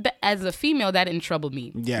 that as a female, that didn't trouble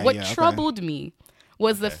me. What troubled me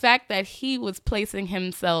was the fact that he was placing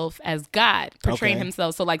himself as God, portraying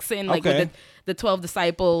himself. So like sitting like with the 12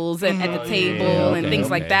 disciples and at the table and things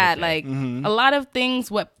like that. Like a lot of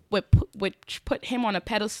things which put him on a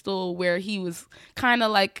pedestal where he was kind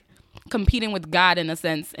of like competing with God in a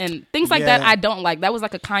sense, and things like that I don't like. That was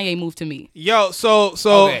like a Kanye move to me. Yo, so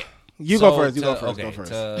you go first. You go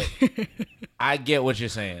first. I get what you're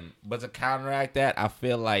saying, but to counteract that, I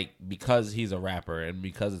feel like because he's a rapper and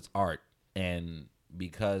because it's art and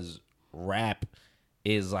because rap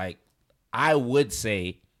is, like, I would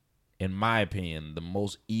say, in my opinion, the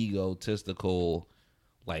most egotistical,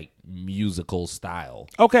 like, musical style.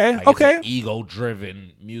 Okay. Like, it's an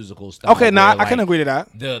ego-driven musical style. Okay, now I can agree to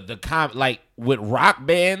that. Like, with rock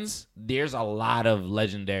bands, there's a lot of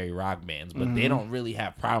legendary rock bands, but they don't really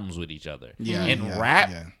have problems with each other.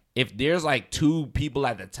 Rap, if there's like two people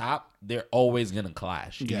at the top, they're always gonna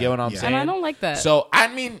clash. You get what I'm saying? And I don't like that. So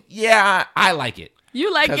I mean, I like it.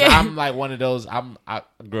 You like it? I'm like one of those. I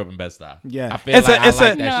grew up in Bed-Stuy. Yeah, I feel it's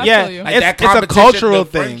a cultural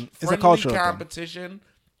thing. It's a cultural competition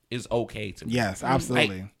is okay to me. Yes,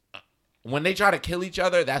 absolutely. Like, when they try to kill each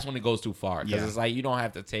other, that's when it goes too far. Because it's like, you don't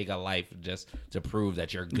have to take a life just to prove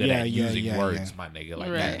that you're good at using words, my nigga.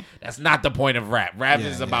 Like that's not the point of rap. Rap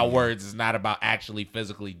is about words. It's not about actually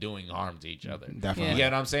physically doing harm to each other. Definitely. You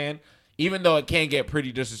get what I'm saying? Even though it can get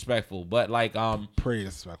pretty disrespectful, but like pretty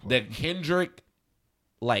disrespectful. The Kendrick,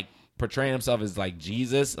 like, portraying himself as like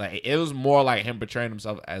Jesus, like, it was more like him portraying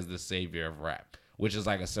himself as the savior of rap, which is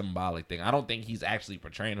like a symbolic thing. I don't think he's actually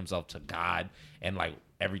portraying himself to God, and like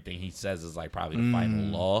everything he says is like probably the final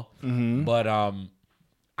law. But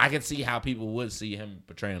I can see how people would see him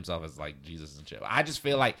portraying himself as like Jesus and shit. I just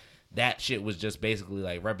feel like that shit was just basically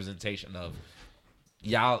like representation of,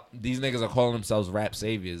 y'all, these niggas are calling themselves rap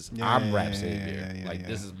saviors. I'm rap savior.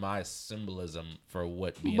 This is my symbolism for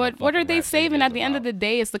what being. But what are they saving at the end of the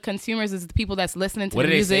day? It's the consumers, it's the people that's listening to the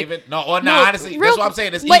music. What are they saving? No, honestly, that's what I'm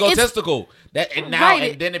saying. It's egotistical. And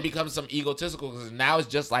then it becomes some egotistical, because now it's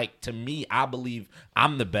just like, to me, I believe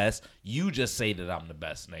I'm the best. You just say that I'm the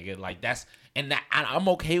best, nigga. Like, I'm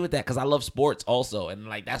okay with that, because I love sports also, and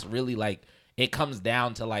like that's really like, it comes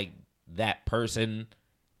down to like that person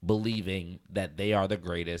believing that they are the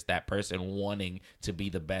greatest, that person wanting to be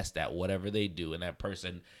the best at whatever they do, and that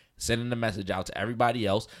person sending the message out to everybody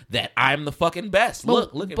else that I'm the fucking best. Look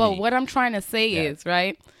at me. But what I'm trying to say is,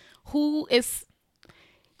 right,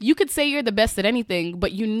 you could say you're the best at anything,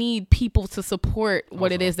 but you need people to support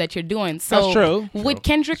what it is that you're doing. So that's true. Would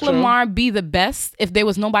Kendrick Lamar be the best if there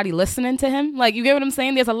was nobody listening to him? Like, you get what I'm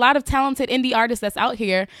saying? There's a lot of talented indie artists that's out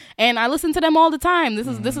here, and I listen to them all the time. This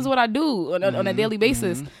is what I do on a daily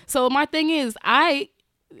basis. So my thing is,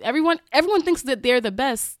 everyone thinks that they're the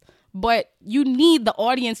best, but you need the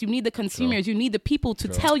audience, you need the consumers, you need the people to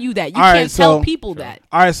tell you that. You can't tell people that.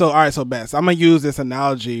 All right, so Bess, I'm gonna use this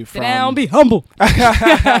analogy from. Sit down, be humble.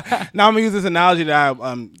 Now I'm gonna use this analogy that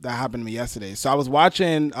happened to me yesterday. So I was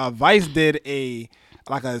watching. Vice did a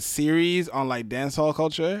series on like dancehall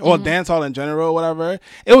culture or dancehall in general, or whatever.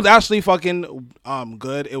 It was actually fucking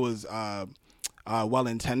good. It was well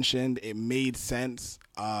intentioned. It made sense.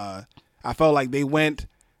 I felt like they went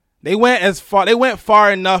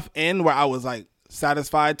far enough in where I was like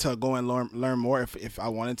satisfied to go and learn more if I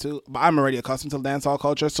wanted to. But I'm already accustomed to dancehall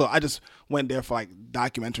culture, so I just went there for like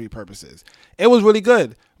documentary purposes. It was really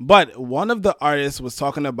good. But one of the artists was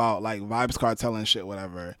talking about like Vybz Kartel and shit,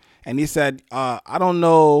 whatever. And he said, I don't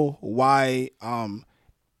know why,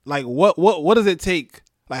 like what does it take?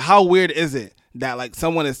 Like, how weird is it that like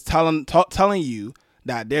someone is telling you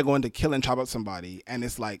that they're going to kill and chop up somebody, and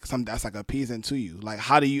it's like that's like appeasing to you. Like,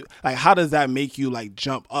 how does that make you like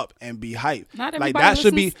jump up and be hyped? Not like everybody that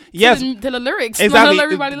should be to the lyrics. Exactly. Not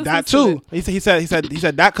everybody listens that to too. He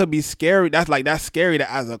said that could be scary. That's scary.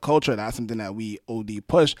 That as a culture, that's something that we OD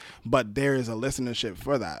push. But there is a listenership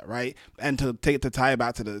for that, right? And to tie it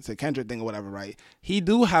back to the Kendrick thing or whatever, right? He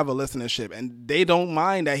do have a listenership, and they don't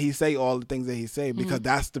mind that he say all the things that he say because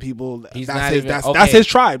that's the people. That's his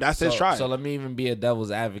tribe. That's his tribe. So let me even be a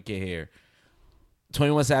devil's advocate here.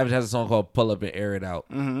 21 Savage has a song called "Pull Up and Air It Out,"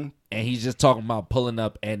 and he's just talking about pulling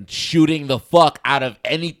up and shooting the fuck out of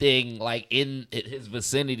anything like in his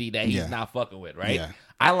vicinity that he's not fucking with. Right? Yeah.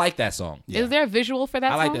 I like that song. Is there a visual for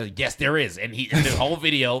that? I like that. Yes, there is. And in the whole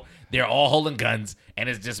video, they're all holding guns, and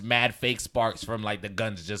it's just mad fake sparks from like the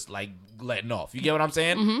guns just like letting off. You get what I'm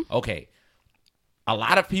saying? Mm-hmm. Okay. A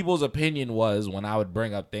lot of people's opinion was when I would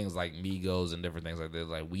bring up things like Migos and different things like this,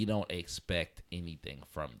 like we don't expect anything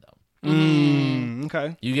from them.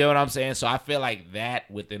 Okay. You get what I'm saying? So I feel like that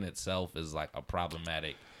within itself is like a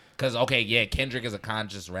problematic. Because, Kendrick is a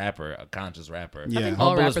conscious rapper. Yeah.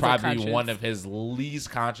 Humble is probably one of his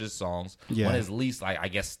least conscious songs. Yeah. One of his least, like, I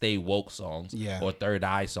guess, stay woke songs. Yeah. Or third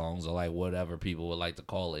eye songs or, like, whatever people would like to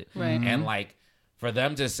call it. Right. Mm-hmm. And, like, for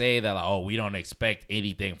them to say that, like, oh, we don't expect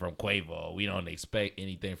anything from Quavo. We don't expect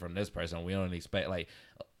anything from this person. We don't expect, like,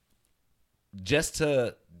 just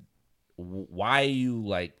to, why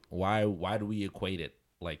do we equate it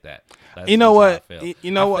like that? You know what? I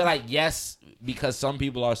feel like, yes, because some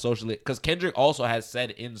people are socially... Because Kendrick also has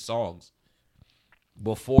said in songs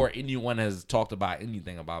before anyone has talked about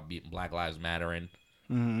anything about Black Lives Mattering,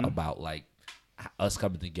 about, like, us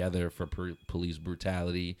coming together for police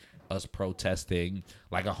brutality, us protesting,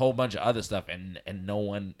 like a whole bunch of other stuff, and no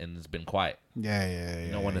one... And it's been quiet.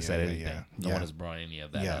 No one has said anything. No one has brought any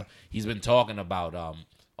of that up. He's been talking about...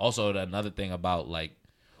 Also, another thing about, like...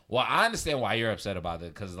 Well, I understand why you're upset about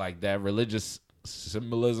it, because, like, that religious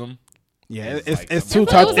symbolism... Yeah, it's too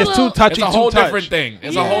touchy. It's too touchy. It's a whole different thing.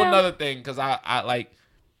 It's a whole nother thing, because I like...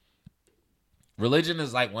 Religion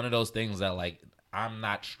is, like, one of those things that, like, I'm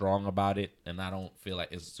not strong about it, and I don't feel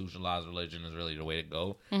like institutionalized religion is really the way to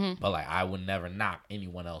go. Mm-hmm. But, like, I would never knock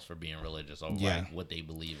anyone else for being religious or like, what they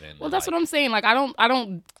believe in. Well, that's what I'm saying. Like, I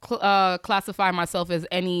don't classify myself as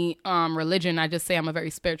any religion. I just say I'm a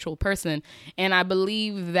very spiritual person, and I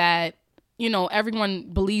believe that, you know,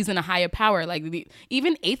 everyone believes in a higher power. Like,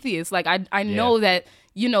 even atheists. Like, I know that,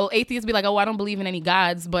 you know, atheists be like, oh, I don't believe in any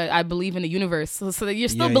gods, but I believe in the universe. So you're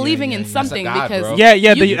still believing in something God, because bro.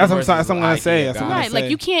 That's what I'm gonna say. Right, like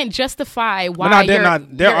you can't justify why.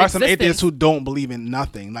 There are some atheists who don't believe in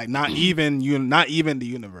nothing, like not even the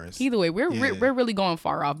universe. Either way, we're really going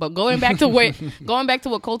far off. But going back to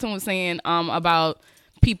what Colton was saying about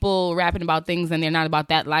people rapping about things and they're not about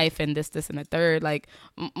that life and this and the third. Like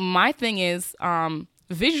my thing is.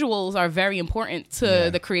 Visuals are very important to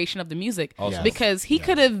the creation of the music because he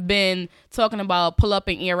could have been talking about pull up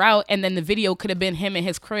and ear out, and then the video could have been him in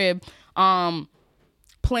his crib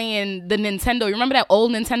playing the Nintendo. You remember that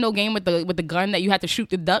old Nintendo game with the gun that you had to shoot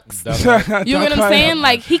the ducks? You know what I'm saying?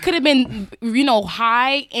 Like he could have been, you know,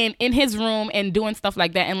 high and in his room and doing stuff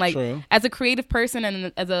like that. And like as a creative person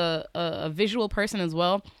and as a visual person as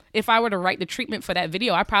well, if I were to write the treatment for that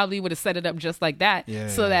video, I probably would have set it up just like that,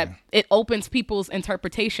 that it opens people's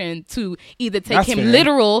interpretation to either take him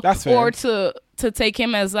literal or to take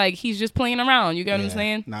him as like he's just playing around. You get what I'm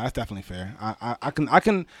saying? No, that's definitely fair.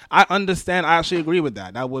 I understand. I actually agree with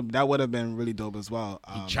that. That would have been really dope as well.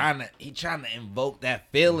 He trying to invoke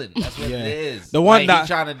that feeling. That's what it is. The one that he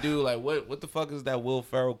trying to do, like what the fuck is that Will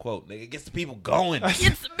Ferrell quote? Nigga, gets the people going.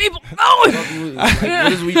 Gets the people going. Like,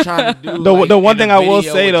 what is we trying to do? The one thing I will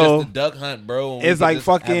say though, just the duck hunt, bro. It's like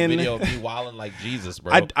fucking have a video of me wilding like Jesus,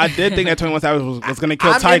 bro. I did think that 21 Savage was gonna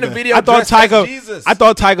kill Tyga. I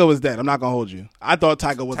thought Tyga was dead. I'm not gonna hold you. I thought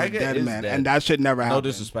Tyga was a dead man, and that shit never happened. No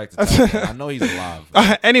disrespect to Tyga. I know he's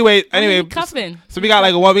alive. Anyway, cuffing. So we got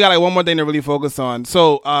one more thing to really focus on.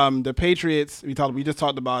 So the Patriots, we just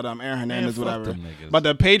talked about Aaron Hernandez, whatever. But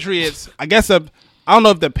the Patriots, I guess I don't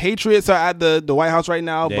know if the Patriots are at the White House right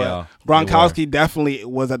now, but Gronkowski definitely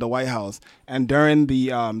was at the White House. And during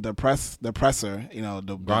the presser, you know,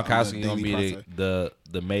 Gronkowski gonna be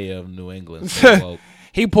the mayor of New England.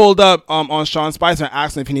 He pulled up on Sean Spicer and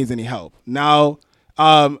asked him if he needs any help. Now,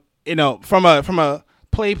 you know, from a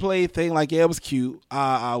play thing, like it was cute,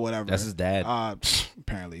 whatever. That's his dad,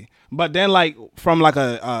 apparently. But then, like from like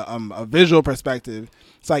a visual perspective,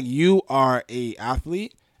 it's like you are a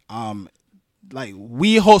athlete. Like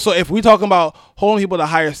so if we talking about holding people to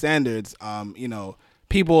higher standards, you know,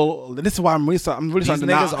 people. This is why I'm really starting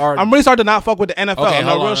niggas to not fuck with the NFL. Okay,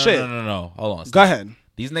 hold on, real shit. No. Hold on. Stop. Go ahead.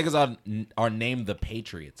 These niggas are named the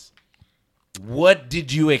Patriots. What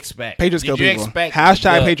did you expect? Patriots kill people. Expect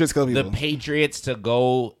Patriots kill people. The Patriots to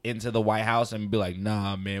go into the White House and be like,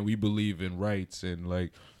 nah, man, we believe in rights and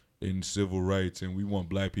like in civil rights and we want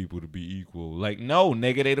black people to be equal. Like, no,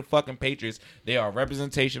 nigga, they the fucking Patriots. They are a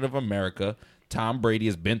representation of America. Tom Brady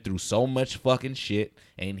has been through so much fucking shit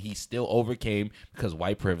and he still overcame because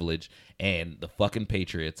white privilege and the fucking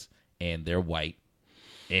Patriots and they're white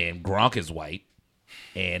and Gronk is white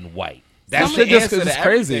and white. That's the answer to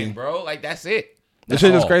crazy, bro. Like that's it. The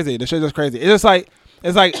shit is crazy. It's just like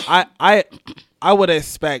I would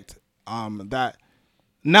expect that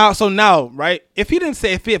now, right? If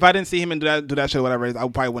I didn't see him and do that shit or whatever, I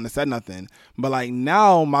probably wouldn't have said nothing. But like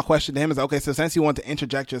now my question to him is, okay, so since you want to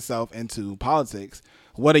interject yourself into politics,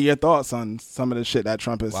 what are your thoughts on some of the shit that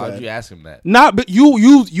Trump has said? Why would you ask him that? Not, but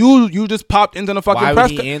you just popped into the fucking press. Why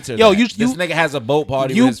would he answer that? This nigga has a boat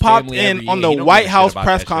party. You with his popped family in every on year. the White House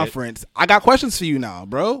press conference. I got questions for you now,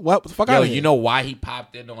 bro. What the fuck? Yo, you know why he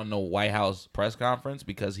popped in on the White House press conference?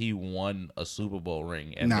 Because he won a Super Bowl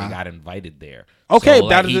ring and they got invited there. Okay, so,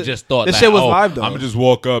 like, he just thought this that, shit was live though. I'm gonna just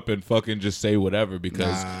walk up and fucking just say whatever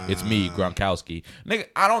because it's me, Gronkowski. Nigga,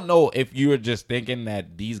 I don't know if you were just thinking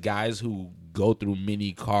that these guys who go through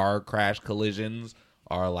mini car crash collisions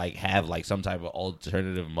are like have like some type of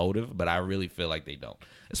alternative motive, but I really feel like they don't.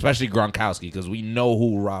 Especially Gronkowski, because we know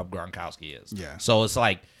who Rob Gronkowski is. Yeah. So it's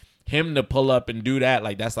like him to pull up and do that,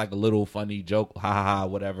 like that's like a little funny joke, ha ha ha,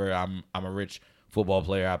 whatever. I'm a rich football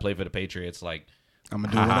player. I play for the Patriots. Like I'm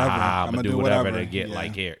gonna do whatever. I'm gonna do whatever to get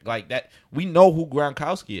like here, like that. We know who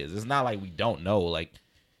Gronkowski is. It's not like we don't know. Like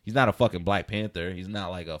he's not a fucking Black Panther. He's not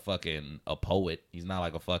like a poet. He's not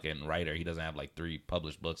like a fucking writer. He doesn't have like 3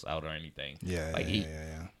 published books out or anything.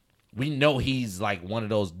 We know he's like one of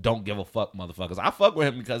those don't give a fuck motherfuckers. I fuck with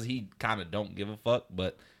him because he kind of don't give a fuck,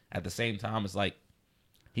 but at the same time, it's like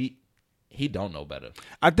he don't know better.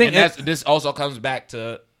 I think this also comes back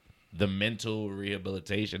to the mental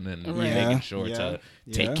rehabilitation and making sure to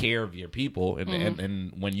take care of your people.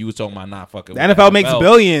 And when you was talking about not fucking the NFL makes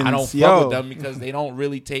billions. I don't fuck with them because they don't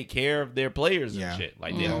really take care of their players and shit.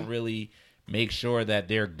 Like they don't really make sure that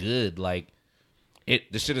they're good. Like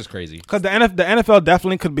the shit is crazy. Because the NFL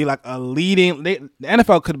definitely could be like a leading. The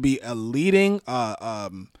NFL could be a leading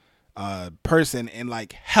person in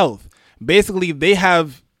like health. Basically, they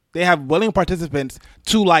have willing participants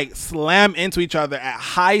to like slam into each other at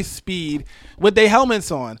high speed with their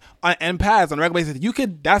helmets on and pads on a regular basis.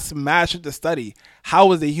 That's mad shit to study.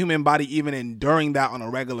 How is the human body even enduring that on a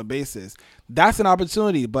regular basis? That's an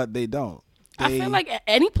opportunity, but they don't. I feel like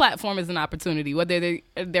any platform is an opportunity, whether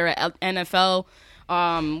they're at NFL,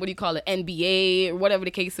 what do you call it, NBA, or whatever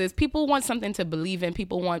the case is. People want something to believe in.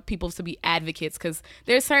 People want people to be advocates because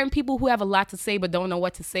there's certain people who have a lot to say but don't know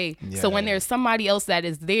what to say. So when there's somebody else that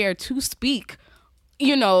is there to speak,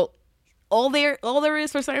 all there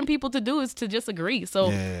is for certain people to do is to just agree. So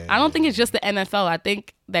I don't think it's just the NFL. I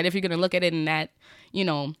think that if you're gonna look at it in that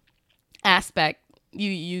aspect,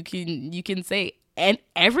 you can say. And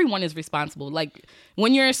everyone is responsible. Like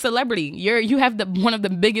when you're a celebrity, you have one of the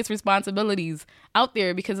biggest responsibilities out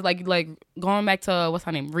there because like going back to what's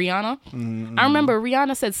her name, Rihanna. Mm-hmm. I remember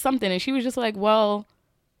Rihanna said something and she was just like, well,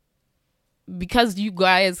 because you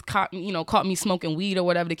guys caught me smoking weed or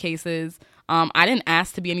whatever the case is, I didn't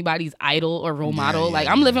ask to be anybody's idol or role model.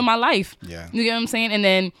 I'm living my life. Yeah. You know what I'm saying? And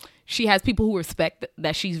then she has people who respect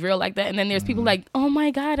that she's real like that. And then there's people like, oh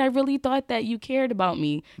my God, I really thought that you cared about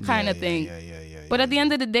me kind of thing. But at the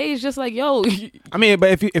end of the day, it's just like, yo. I mean,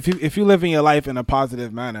 but if you live in your life in a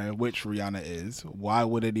positive manner, which Rihanna is, why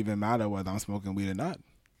would it even matter whether I'm smoking weed or not?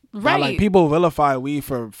 Right. Like people vilify weed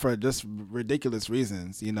for just ridiculous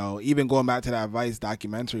reasons. Even going back to that Vice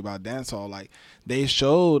documentary about dancehall, like they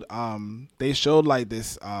showed like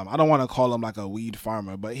this. I don't want to call him like a weed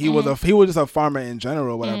farmer, but he was just a farmer in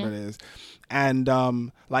general, whatever it is. And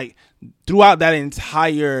like throughout that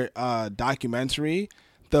entire documentary,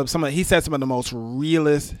 he said some of the most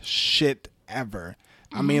realist shit ever.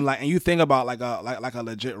 I mean, like, and you think about like a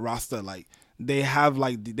legit Rasta, like they have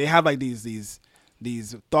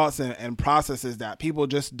these thoughts and processes that people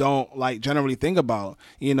just don't like generally think about,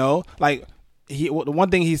 like the one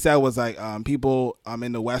thing he said was like people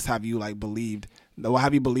in the West have you believed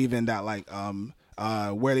in that like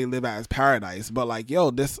where they live at is paradise, but like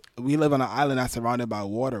we live on an island that's surrounded by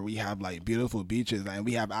water. We have like beautiful beaches and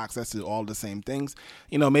we have access to all the same things,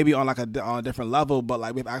 maybe on on a different level, but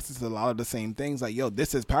like we have access to a lot of the same things. Like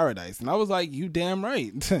this is paradise. And I was like, you damn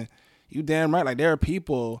right. you damn right. Like there are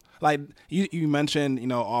people like you mentioned,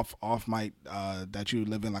 off mic that you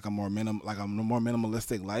live in like a more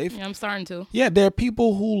minimalistic life. Yeah, I'm starting to. Yeah, there are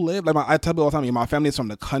people who live like I tell people all the time. My family is from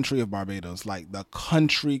the country of Barbados, like the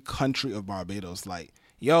country of Barbados. Like,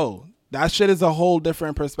 yo, that shit is a whole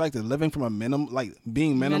different perspective. Living from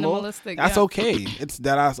being minimalistic. That's okay. It's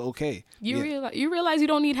that ass okay. You realize you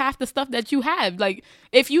don't need half the stuff that you have. Like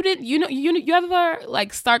if you didn't, you ever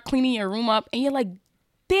like start cleaning your room up and you're like,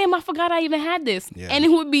 damn, I forgot I even had this, and it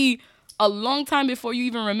would be a long time before you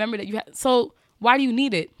even remember that you had. So why do you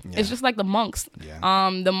need it? Yeah. It's just like the monks.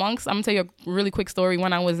 Yeah. The monks. I'm gonna tell you a really quick story.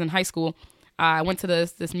 When I was in high school, I went to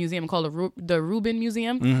this museum called the Rubin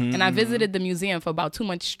Museum, and I visited the museum for about 2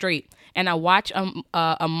 months straight. And I watched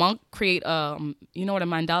a monk create you know what a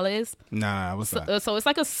mandala is? Nah, what's that? So it's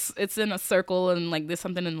like it's in a circle, and like there's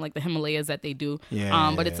something in like the Himalayas that they do.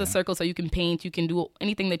 But it's a circle, so you can paint, you can do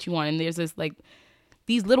anything that you want, and there's this like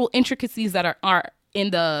these little intricacies that are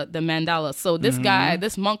in the mandala. So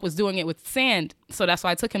this monk was doing it with sand, so that's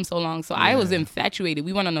why it took him so long. So I was infatuated.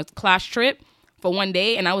 We went on a class trip for one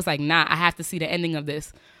day, and I was like, nah, I have to see the ending of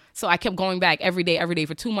this. So I kept going back every day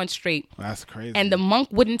for 2 months straight. That's crazy. And the monk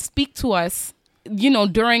wouldn't speak to us,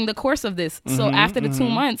 during the course of this. So after the 2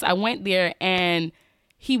 months, I went there and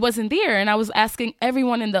he wasn't there. And I was asking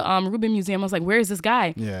everyone in the Rubin Museum, I was like, where is this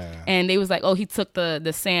guy? Yeah. And they was like, oh, he took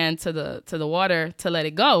the sand to the water to let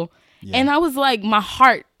it go. Yeah. And I was like, my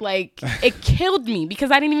heart, like, it killed me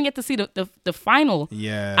because I didn't even get to see the final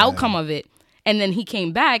outcome of it. And then he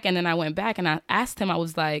came back, and then I went back and I asked him, I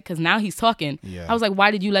was like, because now he's talking. Yeah. I was like,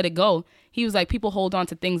 why did you let it go? He was like, people hold on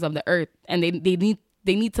to things of the earth, and they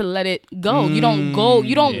need to let it go. You don't go.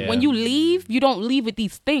 You don't. When you leave, you don't leave with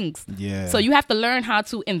these things. Yeah. So you have to learn how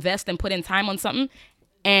to invest and put in time on something,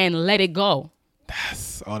 and let it go.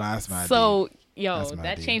 That's my so. Yo,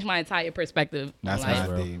 that changed my entire perspective. That's my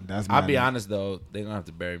deep. I'll be honest though, they're gonna have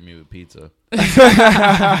to bury me with pizza. You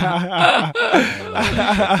got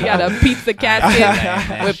a pizza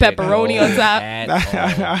casket with pepperoni on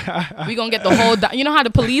top. We gonna get the whole. You know how the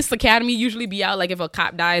police academy usually be out, like if a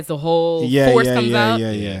cop dies, the whole force comes out.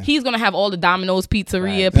 Yeah. He's gonna have all the Domino's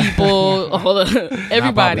Pizzeria people, all the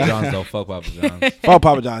everybody. Not Papa John's though. Fuck Papa John's. Fuck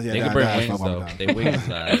Papa John's. Yeah, they can bring wings though. They wings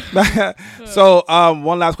side. So,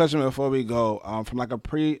 one last question before we go. From like a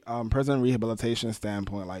prison rehabilitation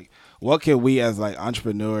standpoint, like what can we as like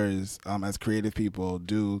entrepreneurs, as creative people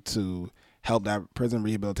do to help that prison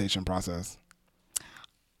rehabilitation process?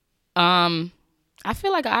 I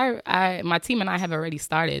feel like my team and I have already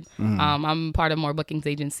started. I'm part of More Bookings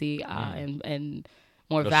Agency, and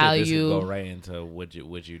more value. This could go right into what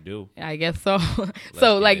you do. I guess so.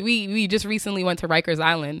 So like we just recently went to Rikers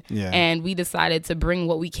Island, and we decided to bring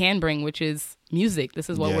what we can bring, which is music. This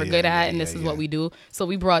is what we're good at, and this is what we do. So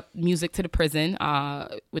we brought music to the prison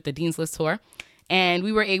with the Dean's List tour, and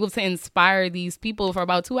we were able to inspire these people for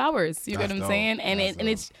about 2 hours. You get what I'm saying? And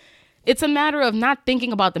it's a matter of not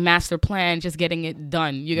thinking about the master plan, just getting it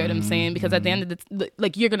done. You get what I'm saying? Because at the end of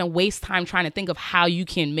the you're gonna waste time trying to think of how you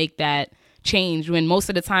can make that change when most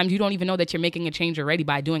of the times you don't even know that you're making a change already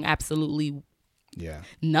by doing absolutely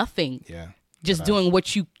nothing. Just doing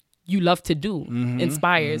what you love to do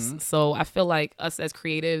inspires. So I feel like us as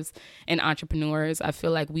creatives and entrepreneurs, I feel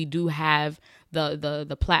like we do have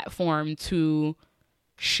the platform to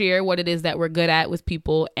share what it is that we're good at with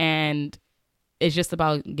people, and it's just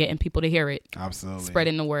about getting people to hear it. Absolutely.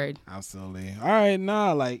 Spreading the word. Absolutely. All right,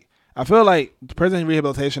 like I feel like prison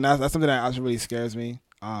rehabilitation, that's something that actually really scares me.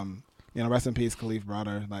 Rest in peace, Khalif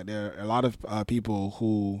Browder. Like there are a lot of people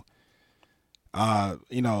who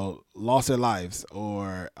lost their lives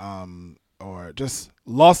or just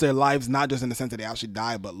lost their lives, not just in the sense that they actually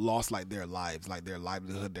died, but lost like their lives, like their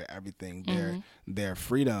livelihood, their everything, their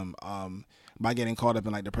freedom, by getting caught up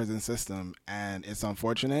in like the prison system. And it's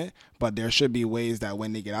unfortunate, but there should be ways that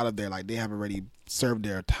when they get out of there, like they have already served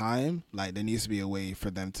their time. Like there needs to be a way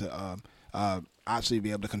for them to actually be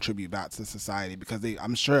able to contribute back to society, because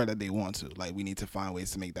I'm sure that they want to. Like we need to find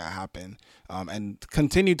ways to make that happen, and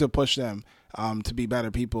continue to push them to be better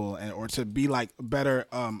people, or to be like better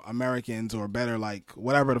Americans, or better like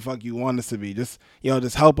whatever the fuck you want us to be. Just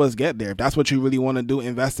help us get there. If that's what you really want to do,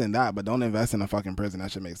 invest in that, but don't invest in a fucking prison.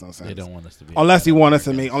 That shit makes no sense. They don't want us to be unless you want us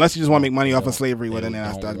to make, unless you just want to make money off of slavery within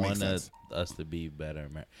it. That makes sense. Us to be better.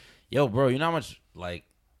 Yo, bro, you know how much like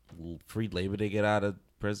free labor they get out of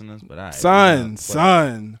prisoners? But son,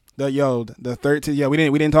 the 13th.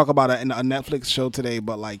 We didn't talk about it in a Netflix show today,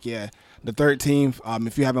 but like the 13th.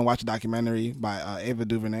 If you haven't watched the documentary by Ava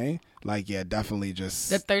DuVernay, like definitely just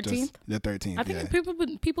the 13th. The 13th. I think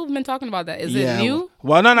people have been talking about that. Is it new?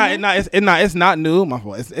 Well, no, it's not new. My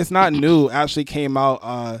fault. It's not new. Actually came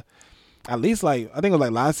out at least like I think it was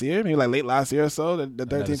like last year, maybe like late last year or so. The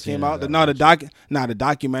 13th came out. The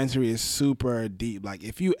documentary is super deep. Like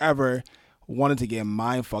if you ever wanted to get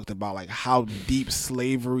mind fucked about like how deep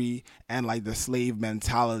slavery and like the slave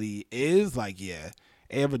mentality is, like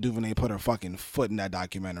Ava DuVernay put her fucking foot in that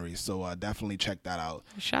documentary. So definitely check that out.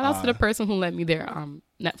 Shout out to the person who lent me their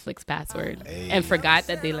Netflix password and forgot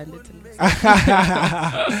that they lent it to me. All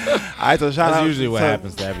right, so shout out. That's usually what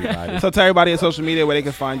happens to everybody. So tell everybody on social media where they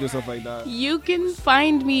can find you, stuff like that. You can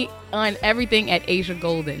find me on everything at Asia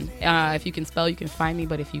Golden. If you can spell, you can find me.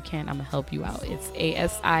 But if you can't, I'm going to help you out. It's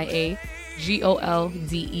ASIAGOLDEN.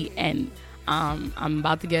 I'm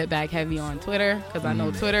about to get back heavy on Twitter because I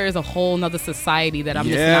know Twitter is a whole nother society that I'm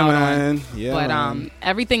missing out on. Yeah, but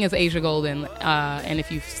everything is Asia Golden. And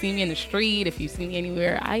if you see me in the street, if you see me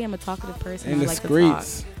anywhere, I am a talkative person. In the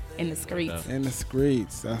streets. In the streets. In the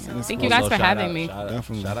streets. Thank you guys for having me.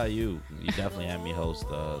 Shout out you. You definitely had me host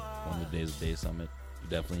one of the Days of Day Summit. You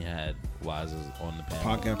definitely had Wises on the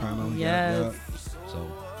panel. Podcast panel. Yes.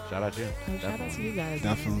 So shout out you. Shout out to you guys.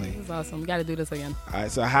 Definitely. This is awesome. We got to do this again. All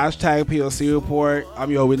right, so hashtag POC report. I'm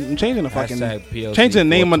changing the fucking POC changing the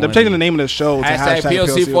name of the show to hashtag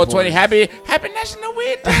POC 420. Happy National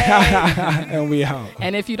Weed Day. And we out.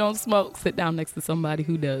 And if you don't smoke, sit down next to somebody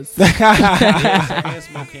who does. Smoking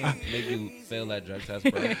make you fail that drug test,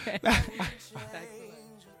 bro.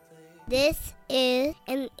 This is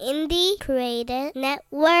an Indie Creator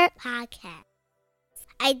Network podcast.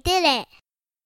 I did it.